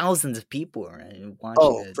thousands of people around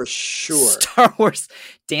watching for sure. Star Wars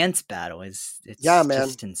dance battle it's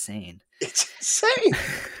just insane. It's insane.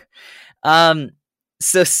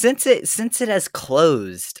 So since it has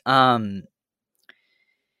closed, I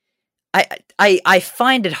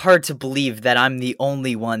find it hard to believe that I'm the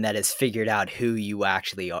only one that has figured out who you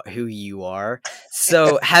are.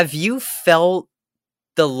 So have you felt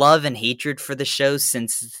the love and hatred for the show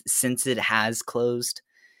since it has closed?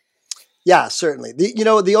 Yeah, certainly.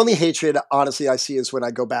 The only hatred, honestly, I see is when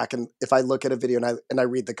I go back and if I look at a video and I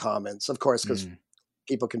read the comments, of course, because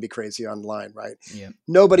people can be crazy online, right? Yeah.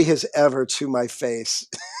 Nobody has ever, to my face,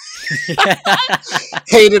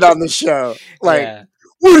 hated on the show. Like,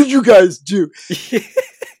 what did you guys do?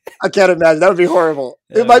 I can't imagine. That would be horrible.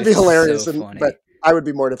 It might be hilarious, but I would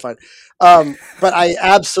be mortified. But I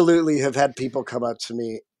absolutely have had people come up to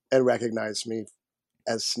me and recognize me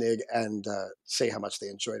as Snig and say how much they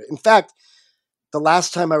enjoyed it. In fact, the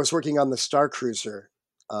last time I was working on the Star Cruiser,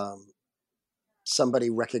 somebody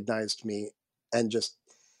recognized me and just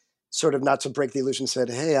sort of, not to break the illusion, said,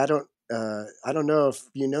 "Hey, I don't know if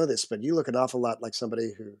you know this, but you look an awful lot like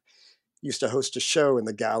somebody who used to host a show in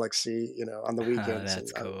the galaxy, on the weekends."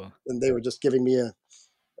 That's cool. And they were just giving me a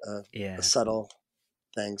subtle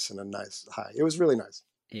thanks and a nice hi. It was really nice.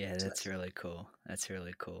 Yeah, that's really cool. That's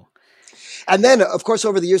really cool. And then, of course,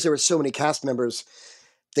 over the years, there were so many cast members.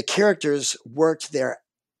 The characters worked their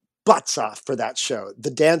butts off for that show. The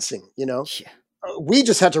dancing, Yeah. We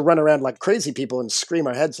just had to run around like crazy people and scream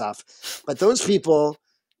our heads off. But those people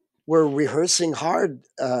were rehearsing hard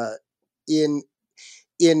in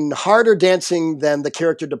harder dancing than the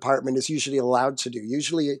character department is usually allowed to do.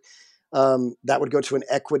 Usually that would go to an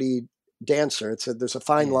equity dancer. There's a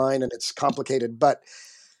fine line and it's complicated, but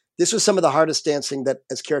this was some of the hardest dancing that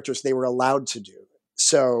as characters they were allowed to do.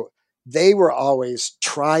 So they were always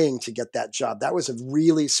trying to get that job. That was a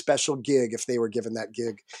really special gig if they were given that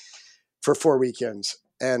gig for 4 weekends.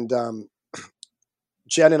 And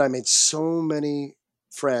Jen and I made so many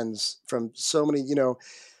friends from so many,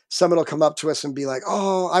 someone will come up to us and be like,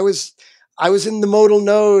 "Oh, I was in the modal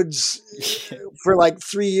nodes for like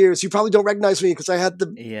 3 years. You probably don't recognize me because I had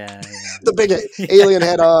the Yeah. the big alien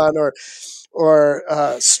head on," or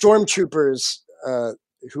stormtroopers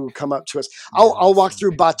who come up to us. I'll walk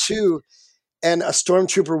through Batu, and a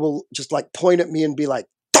stormtrooper will just like point at me and be like,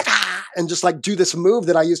 "Taka!" and just like do this move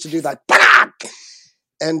that I used to do, like, "Taka!"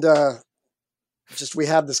 and just we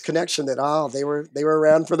have this connection that they were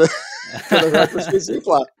around for the for the Hyperspace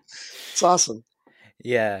Hoopla. It's awesome.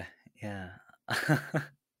 Yeah.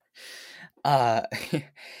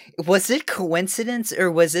 Was it coincidence,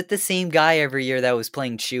 or was it the same guy every year that was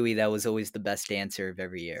playing Chewie that was always the best dancer of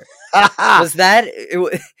every year? Was that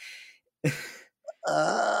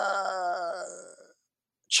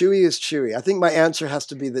Chewie is Chewie. I think my answer has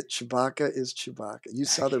to be that Chewbacca is Chewbacca. You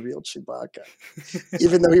saw the real Chewbacca.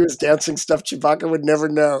 Even though he was dancing stuff, Chewbacca would never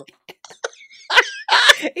know.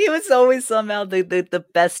 He was always somehow the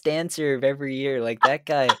best dancer of every year. Like that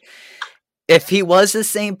guy. If he was the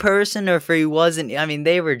same person or if he wasn't, I mean,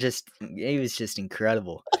 he was just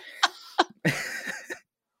incredible.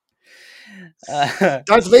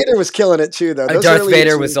 Darth Vader was killing it too, though. Darth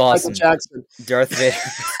Vader was awesome. Jackson. Darth Vader.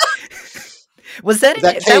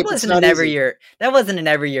 That wasn't an every year. That wasn't an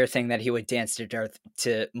every year thing that he would dance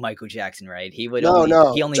to Michael Jackson, right? He would.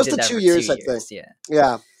 No. He only just did the that 2 for years, 2 I think.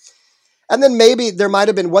 Yeah. And then maybe there might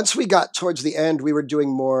have been, once we got towards the end, we were doing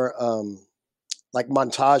more like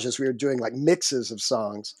montages. We were doing like mixes of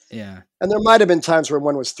songs. Yeah. And there might have been times where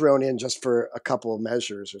one was thrown in just for a couple of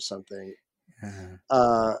measures or something.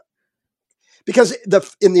 Uh-huh. Because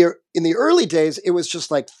in the early days, it was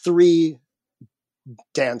just like 3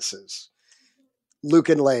 dances: Luke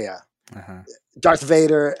and Leia, Darth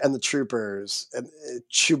Vader and the Troopers, and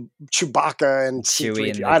Chewbacca and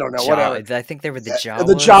Chewie C-3PO. I don't know, whatever. I think they were the Jawas.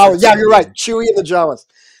 The Jawas. Yeah, you're right. Chewie and the Jawas.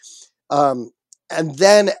 And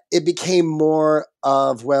then it became more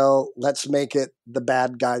of, well, let's make it the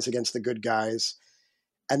bad guys against the good guys.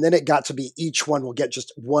 And then it got to be each one will get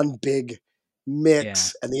just one big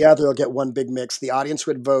mix, and the other will get one big mix. The audience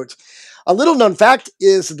would vote. A little known fact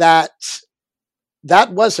is that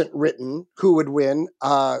wasn't written who would win.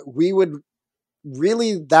 That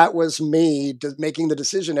was me making the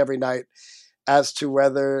decision every night as to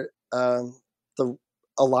whether the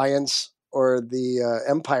Alliance or the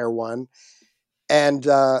Empire won. And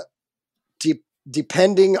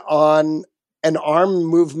depending on an arm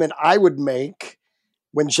movement I would make,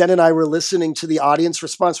 when Jen and I were listening to the audience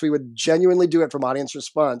response, we would genuinely do it from audience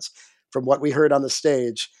response, from what we heard on the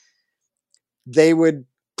stage. They would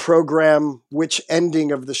program which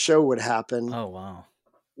ending of the show would happen. Oh, wow.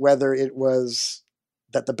 Whether it was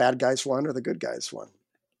that the bad guys won or the good guys won.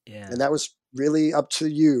 Yeah. And that was really up to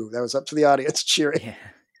you. That was up to the audience cheering. Yeah.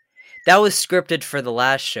 That was scripted for the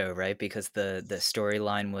last show, right? Because the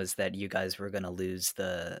storyline was that you guys were going to lose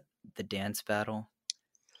the dance battle.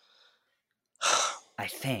 I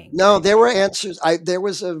think. No, there were answers. There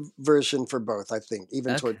was a version for both, I think,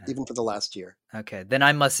 even for the last year. Okay, then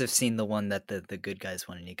I must have seen the one that the good guys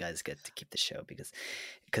won, and you guys get to keep the show because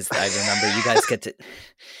I remember you guys get to.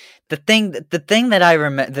 The things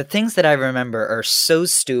that I remember are so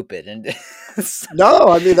stupid and. No,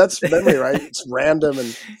 I mean that's memory, right? It's random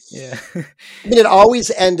and. Yeah. I mean, it always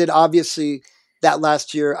ended. Obviously, that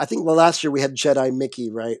last year, I think the last year we had Jedi Mickey,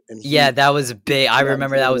 right? And that was a big. I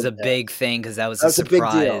remember that was a big thing because that was a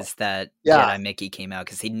surprise that Jedi Mickey came out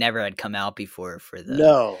because he never had come out before for the.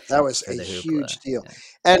 No, that was a huge deal,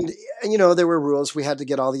 and there were rules. We had to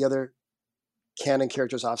get all the other canon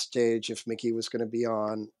characters off stage if Mickey was going to be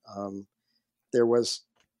on. There was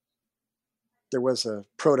a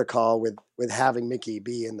protocol with having Mickey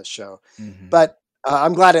be in the show, but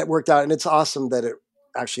I'm glad it worked out, and it's awesome that it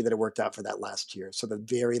worked out for that last year. So the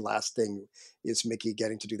very last thing is Mickey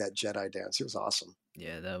getting to do that Jedi dance. It was awesome.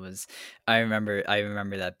 Yeah, that was. I remember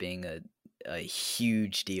that being a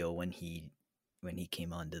huge deal when he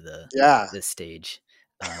came onto the stage.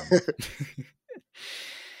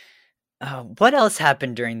 What else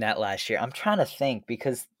happened during that last year? I'm trying to think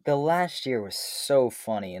because the last year was so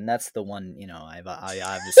funny, and that's the one I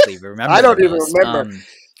obviously remember. I don't even remember.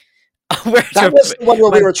 That was the one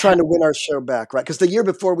where we were trying to win our show back, right? Because the year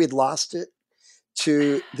before we'd lost it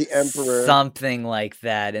to the Emperor, something like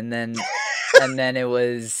that, and then it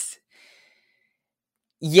was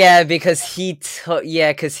because he took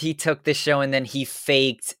the show and then he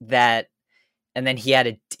faked that, and then he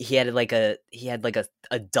had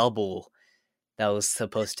a double that was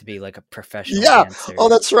supposed to be like a professional Yeah. dancer. Oh,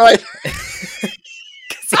 that's right.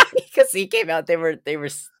 Because he came out, they were.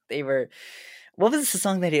 What was the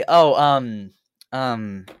song that he? Oh, oh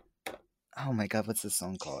my God, what's the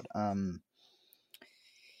song called?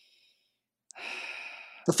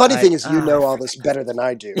 The funny thing is, I all this better than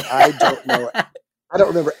I do. I don't know. I don't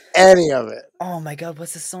remember any of it. Oh my God,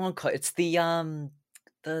 what's the song called? It's the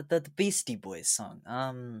Beastie Boys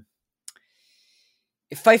song.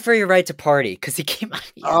 Fight for Your Right to Party, because he came out.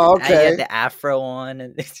 He had the afro on,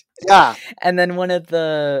 and yeah. And then one of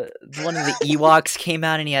the Ewoks came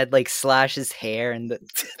out, and he had like Slash's hair and the.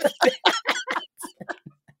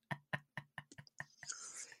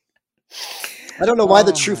 I don't know why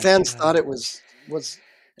the true fans thought it was.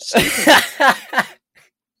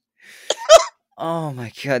 Oh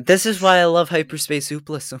my God! This is why I love Hyperspace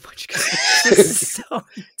Hoopla so much, because it's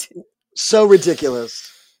so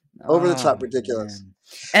ridiculous, over the top ridiculous. Man.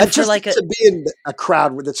 And just like to be in a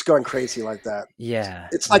crowd that's going crazy like that. Yeah.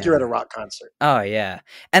 It's like you're at a rock concert. Oh yeah.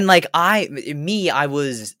 And like I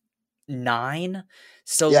was 9.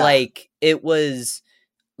 So like it was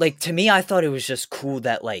like, to me, I thought it was just cool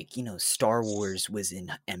that like, Star Wars was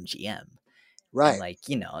in MGM. Right. And like,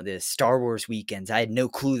 the Star Wars weekends, I had no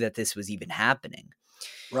clue that this was even happening.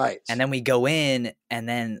 Right. And then we go in, and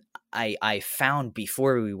then I found,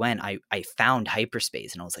 before we went, I found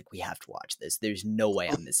Hyperspace, and I was like, we have to watch this. There's no way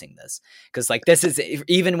I'm missing this. Because like, this is,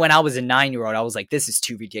 even when I was a 9-year-old, I was like, this is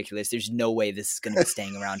too ridiculous. There's no way this is going to be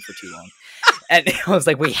staying around for too long. And I was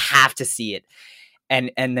like, we have to see it. And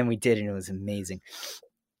then we did, and it was amazing.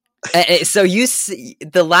 So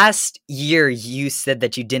the last year, you said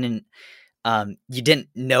that you didn't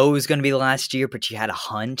know it was going to be the last year, but you had a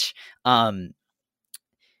hunch.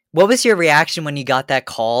 What was your reaction when you got that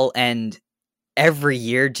call? And every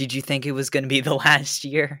year, did you think it was going to be the last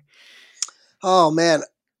year? Oh man,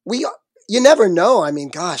 you never know. I mean,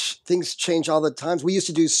 gosh, things change all the time. We used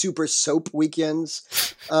to do super soap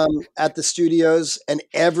weekends at the studios, and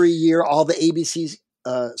every year all the ABC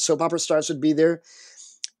soap opera stars would be there.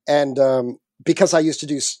 And because I used to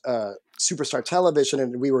do Superstar Television,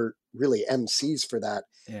 and we were really MCs for that,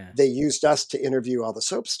 they used us to interview all the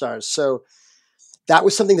soap stars. So that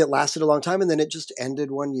was something that lasted a long time, and then it just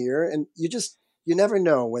ended one year. And you never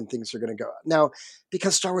know when things are going to go. Now,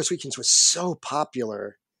 because Star Wars Weekends was so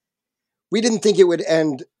popular, we didn't think it would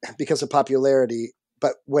end because of popularity.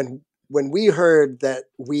 But when we heard that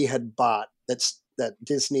we had bought that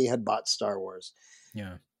Disney had bought Star Wars,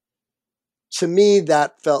 to me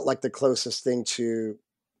that felt like the closest thing to,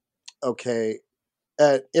 okay,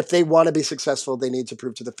 if they want to be successful, they need to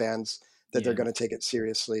prove to the fans that they're going to take it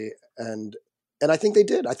seriously. And I think they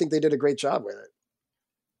did. I think they did a great job with it.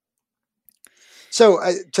 So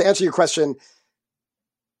to answer your question,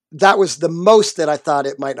 that was the most that I thought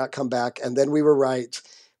it might not come back. And then we were right.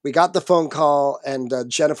 We got the phone call, and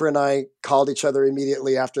Jennifer and I called each other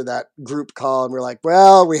immediately after that group call. And we're like,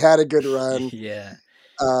 well, we had a good run.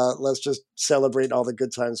 Let's just celebrate all the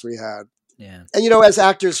good times we had. Yeah. And, as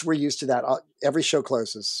actors, we're used to that. Every show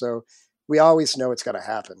closes. So we always know it's going to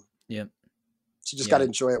happen. Yep. So you just got to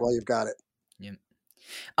enjoy it while you've got it. Yep.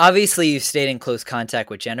 Obviously, you've stayed in close contact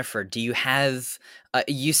with Jennifer. Do you have,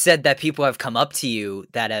 you said that people have come up to you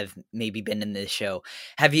that have maybe been in this show.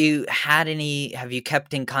 Have you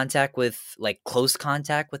kept in contact with, like, close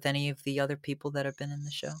contact with any of the other people that have been in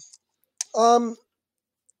the show?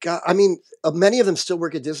 God, I mean, many of them still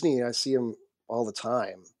work at Disney. I see them all the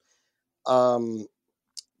time. I'm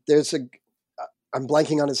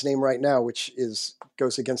blanking on his name right now, which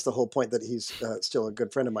goes against the whole point that he's still a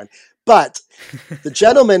good friend of mine. But the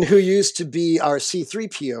gentleman who used to be our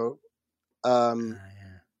C-3PO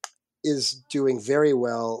is doing very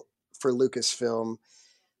well for Lucasfilm.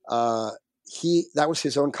 That was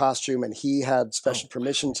his own costume, and he had special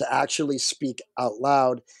permission to actually speak out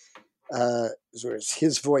loud. It was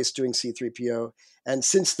his voice doing C-3PO. And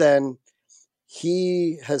since then,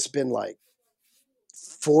 he has been like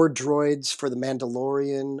 4 droids for The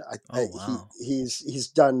Mandalorian. Wow. He's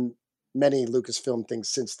done many Lucasfilm things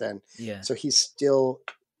since then. Yeah. So he's still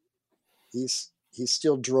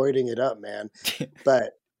droiding it up, man.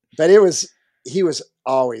 but he was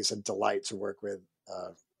always a delight to work with.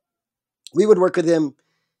 We would work with him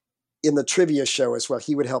in the trivia show as well.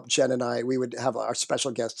 He would help Jen and I. We would have our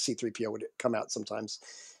special guest C-3PO would come out sometimes,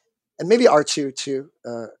 and maybe R2 too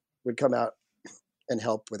would come out and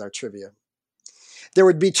help with our trivia. There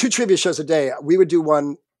would be 2 trivia shows a day. We would do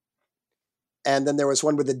one, and then there was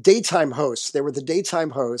one with the daytime hosts. There were the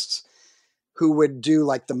daytime hosts who would do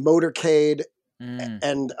like the motorcade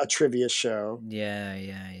and a trivia show.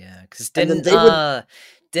 Yeah. Because didn't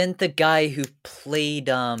the guy who played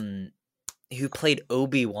who played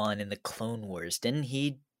Obi-Wan in the Clone Wars. Didn't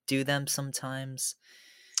he do them sometimes?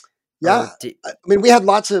 Or Yeah. I mean, we had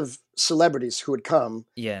lots of celebrities who would come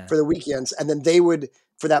yeah. for the weekends, and then they would,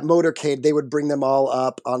 for that motorcade, they would bring them all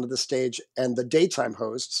up onto the stage, and the daytime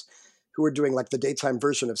hosts, who were doing like the daytime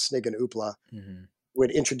version of Snig and Hoopla, Mm-hmm.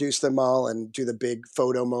 would introduce them all and do the big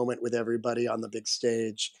photo moment with everybody on the big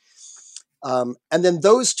stage. And then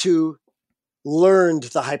those two learned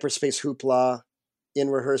the hyperspace hoopla in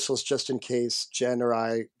rehearsals just in case Jen or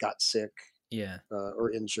I got sick Yeah.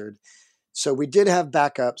 or injured. So we did have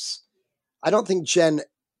backups. I don't think Jen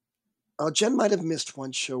might have missed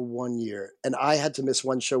one show one year, and I had to miss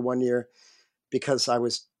one show one year because I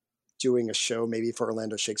was doing a show maybe for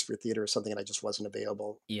Orlando Shakespeare Theater or something, and I just wasn't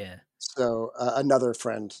available. Yeah. So another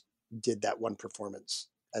friend did that one performance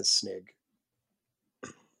as Snig.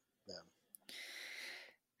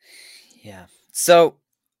 Yeah. So,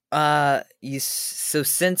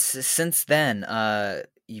 since then,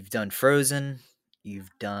 you've done Frozen,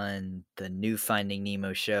 you've done the new Finding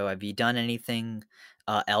Nemo show. Have you done anything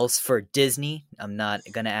else for Disney? I'm not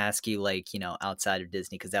gonna ask you outside of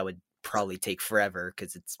Disney because that would probably take forever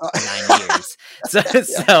because it's 9 years.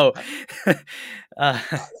 So, Yeah. uh,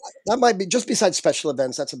 That might be just besides special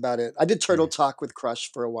events. That's about it. I did Turtle Talk with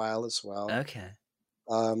Crush for a while as well. okay.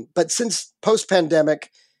 But since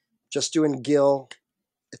post-pandemic, just doing Gil,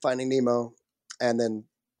 Finding Nemo, and then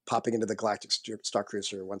popping into the Galactic Star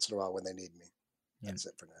Cruiser once in a while when they need me. That's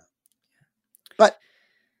it for now. But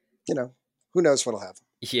who knows what'll happen?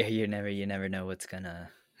 Yeah, you never know what's gonna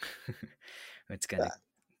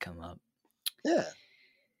come up. Yeah.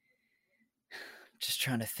 Just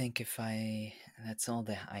trying to think if that's all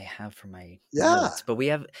that I have for my Yeah. notes. But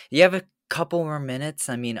you have a couple more minutes.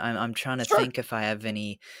 I mean, I'm trying to think if I have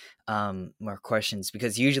any more questions,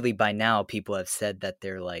 because usually by now people have said that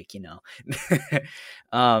they're like,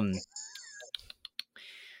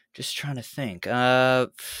 just trying to think.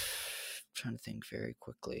 Trying to think very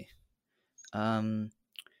quickly. Let's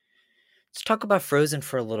talk about Frozen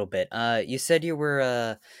for a little bit. You said you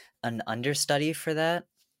were an understudy for that.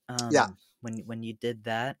 Yeah. When you did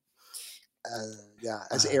that.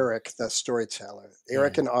 As Eric, the storyteller.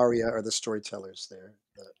 Eric and Arya are the storytellers there,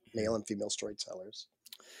 the male and female storytellers.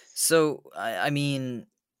 So, I mean,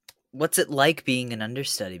 what's it like being an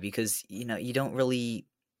understudy? Because you don't really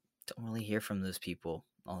hear from those people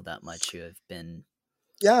all that much who have been.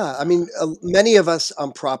 Yeah, I mean, many of us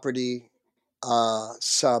on property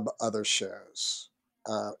sub other shows,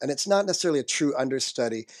 and it's not necessarily a true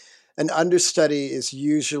understudy. An understudy is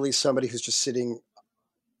usually somebody who's just sitting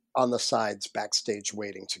on the sides backstage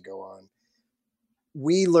waiting to go on.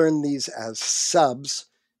 We learn these as subs,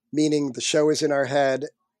 meaning the show is in our head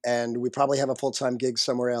and we probably have a full-time gig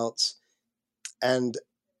somewhere else. And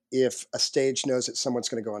if a stage knows that someone's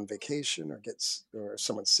going to go on vacation or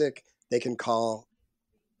someone's sick, they can call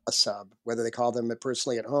a sub, whether they call them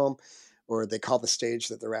personally at home or they call the stage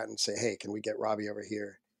that they're at and say, "Hey, can we get Robby over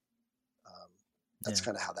here?" That's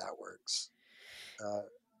kind of how that works.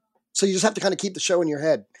 So you just have to kind of keep the show in your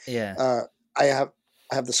head. Yeah. I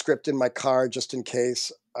have the script in my car just in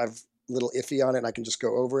case I'm a little iffy on it and I can just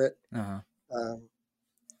go over it.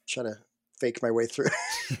 Try to fake my way through.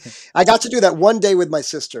 I got to do that one day with my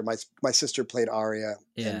sister. My sister played Arya,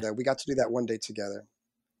 and we got to do that one day together.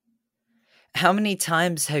 How many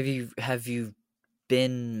times have you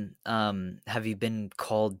been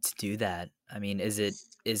called to do that? I mean, is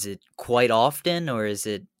it quite often, or is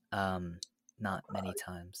it not many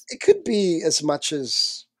times? It could be as much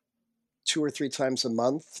as 2 or 3 times a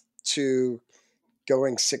month to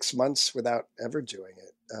going 6 months without ever doing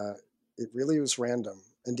it. It really was random,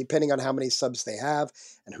 and depending on how many subs they have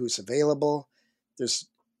and who's available, there's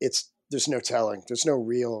no telling. There's no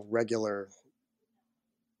real regularity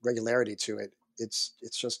to it. It's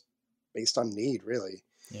just based on need, really.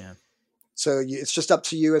 Yeah. So it's just up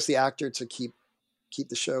to you as the actor to keep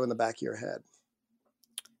the show in the back of your head.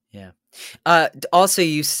 Yeah. Also,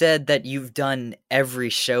 you said that you've done every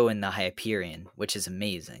show in the Hyperion, which is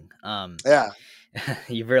amazing. Yeah.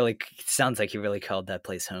 You really sounds like you really called that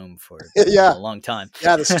place home for a long time.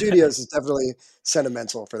 Yeah, the studios is definitely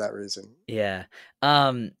sentimental for that reason. Yeah.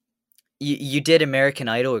 You did American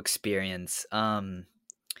Idol experience.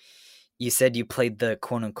 You said you played the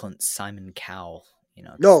quote unquote Simon Cowell.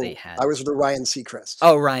 No, I was the Ryan Seacrest.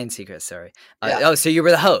 Oh, Ryan Seacrest. Sorry. So you were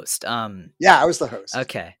the host. Yeah, I was the host.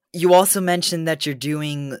 Okay. You also mentioned that you're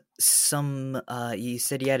doing some. You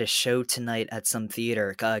said you had a show tonight at some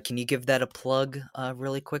theater. Can you give that a plug,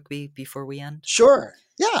 really quickly before we end? Sure.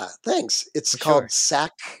 Yeah. Thanks. It's called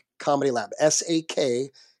SAK Comedy Lab.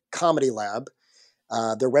 SAK Comedy Lab.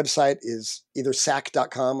 Their website is either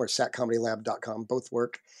sac.com or saccomedylab.com. Both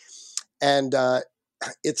work. And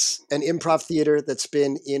it's an improv theater that's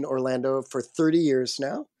been in Orlando for 30 years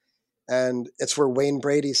now. And it's where Wayne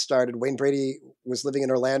Brady started. Wayne Brady was living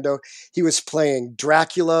in Orlando. He was playing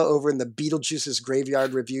Dracula over in the Beetlejuice's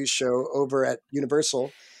Graveyard Review show over at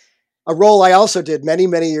Universal, a role I also did many,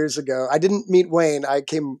 many years ago. I didn't meet Wayne. I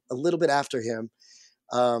came a little bit after him.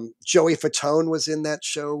 Joey Fatone was in that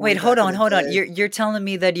show. Wait, hold on. You're telling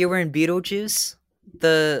me that you were in Beetlejuice,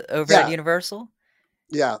 at Universal?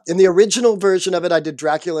 Yeah. In the original version of it, I did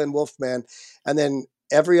Dracula and Wolfman. And then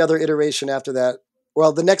every other iteration after that,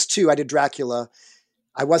 well, the next two, I did Dracula.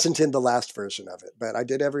 I wasn't in the last version of it, but I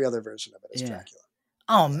did every other version of it as Dracula.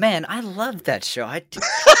 Oh man, I love that show. I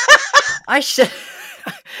should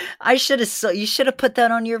you should have put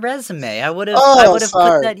that on your resume. I would have put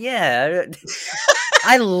that. Yeah.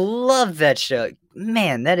 I love that show.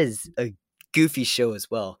 Man, that is a goofy show as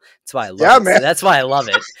well. That's why I love it. Man. So that's why I love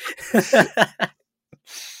it.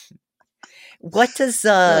 What does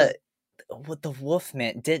what the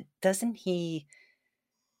Wolfman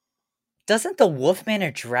doesn't the Wolfman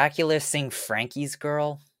or Dracula sing Frankie's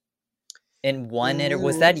Girl in one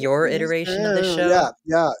was that your iteration of the show?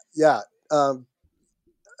 Yeah. I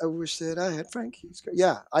wish that I had Frankie's Girl.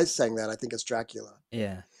 Yeah, I sang that. I think it's Dracula.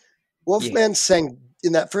 Yeah. Wolfman sang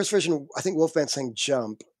in that first version. I think Wolfman sang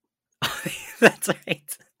Jump. That's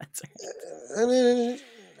right. The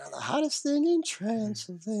hottest thing in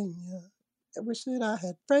Transylvania. I wish that I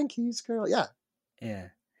had Frankie's Girl. Yeah.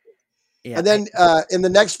 And then in the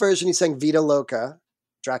next version, he sang Vita Loca.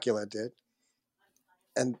 Dracula did.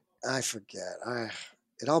 And I forget.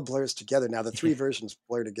 It all blurs together now. The three versions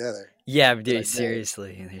blur together. Yeah, dude,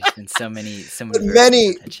 seriously. There's been so many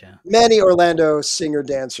many Orlando singer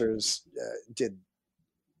dancers did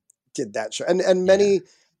that show, and many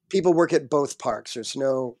people work at both parks. There's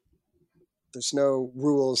no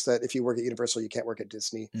rules that if you work at Universal you can't work at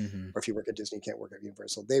Disney, or if you work at Disney you can't work at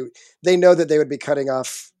Universal. They know that they would be cutting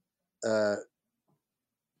off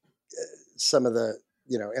some of the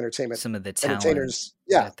some of the entertainers.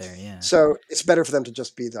 Out there, So it's better for them to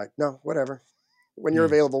just be like, no, whatever. When you're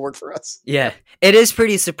available, work for us. Yeah, it is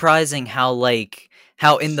pretty surprising how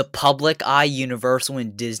in the public eye, Universal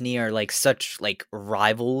and Disney are like such like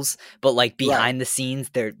rivals, but like behind the scenes,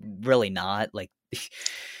 they're really not. Like,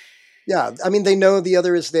 yeah, I mean, they know the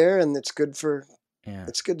other is there, and it's good for. Yeah.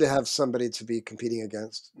 It's good to have somebody to be competing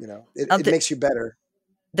against. It makes you better.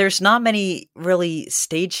 There's not many really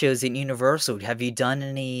stage shows at Universal. Have you done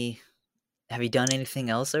anything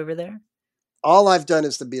else over there? All I've done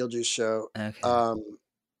is the Beetlejuice show. Okay.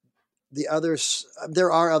 The others,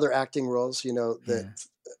 there are other acting roles,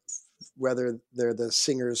 whether they're the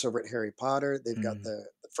singers over at Harry Potter, they've got the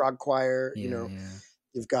Frog Choir,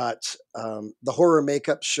 you've got the horror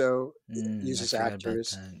makeup show uses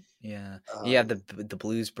actors. Yeah. You have the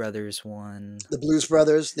Blues Brothers one. The Blues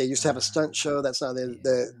Brothers, they used to have a stunt show. That's not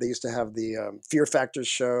they used to have the Fear Factor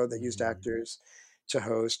show that used actors to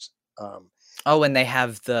host. And they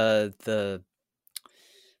have the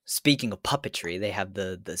speaking of puppetry, they have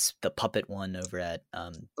the puppet one over at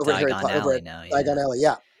Diagon Alley now. Diagon Alley,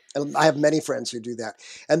 yeah. And I have many friends who do that.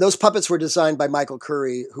 And those puppets were designed by Michael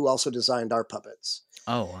Curry, who also designed our puppets.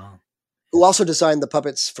 Oh, wow. Who also designed the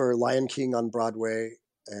puppets for Lion King on Broadway.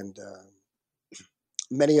 And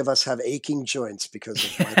many of us have aching joints because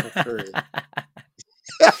of Michael Curry.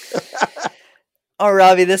 Oh,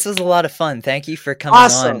 Robby, this was a lot of fun. Thank you for coming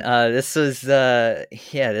on. This was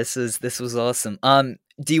awesome.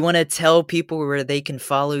 Do you want to tell people where they can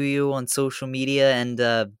follow you on social media and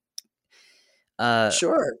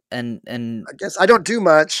sure. And I guess I don't do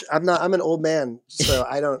much. I'm an old man, so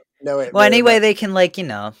I don't know it. Well, anyway, they can they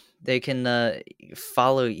can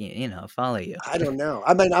follow you. I don't know.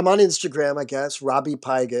 I mean, I'm on Instagram, I guess. Robby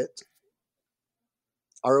Pigott.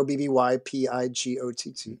 ROBBY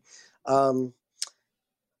PIGOTT.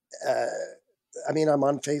 I mean, I'm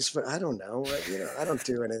on Facebook. I don't know. I don't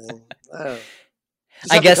do anything.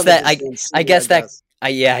 I guess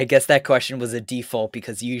that question was a default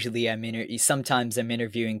because usually sometimes I'm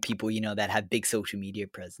interviewing people, that have big social media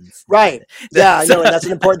presence. Right. Yeah, I know. And that's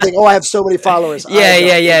an important thing. Oh, I have so many followers. Yeah.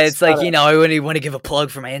 It's like, I wouldn't want to give a plug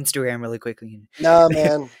for my Instagram really quickly. No,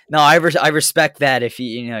 man. No, I respect that if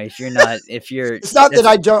it's not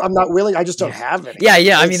that I'm not willing. I just don't have it.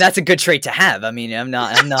 Yeah. I mean, that's a good trait to have. I mean, I'm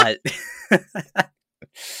not.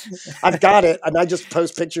 I've got it, and I just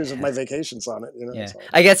post pictures of my vacations on it. Yeah.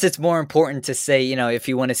 I guess it's more important to say, if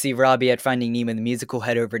you want to see Robby at Finding Nemo the musical,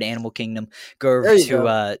 head over to Animal Kingdom. Go over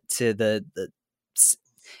to the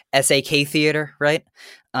SAK Theater, right?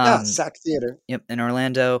 SAK Theater. Yep, in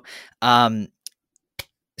Orlando.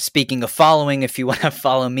 Speaking of following, if you want to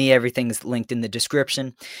follow me, everything's linked in the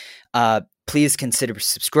description. Please consider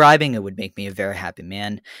subscribing. It would make me a very happy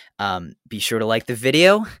man. Be sure to like the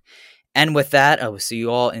video. And with that, I will see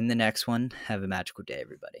you all in the next one. Have a magical day,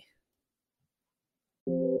 everybody.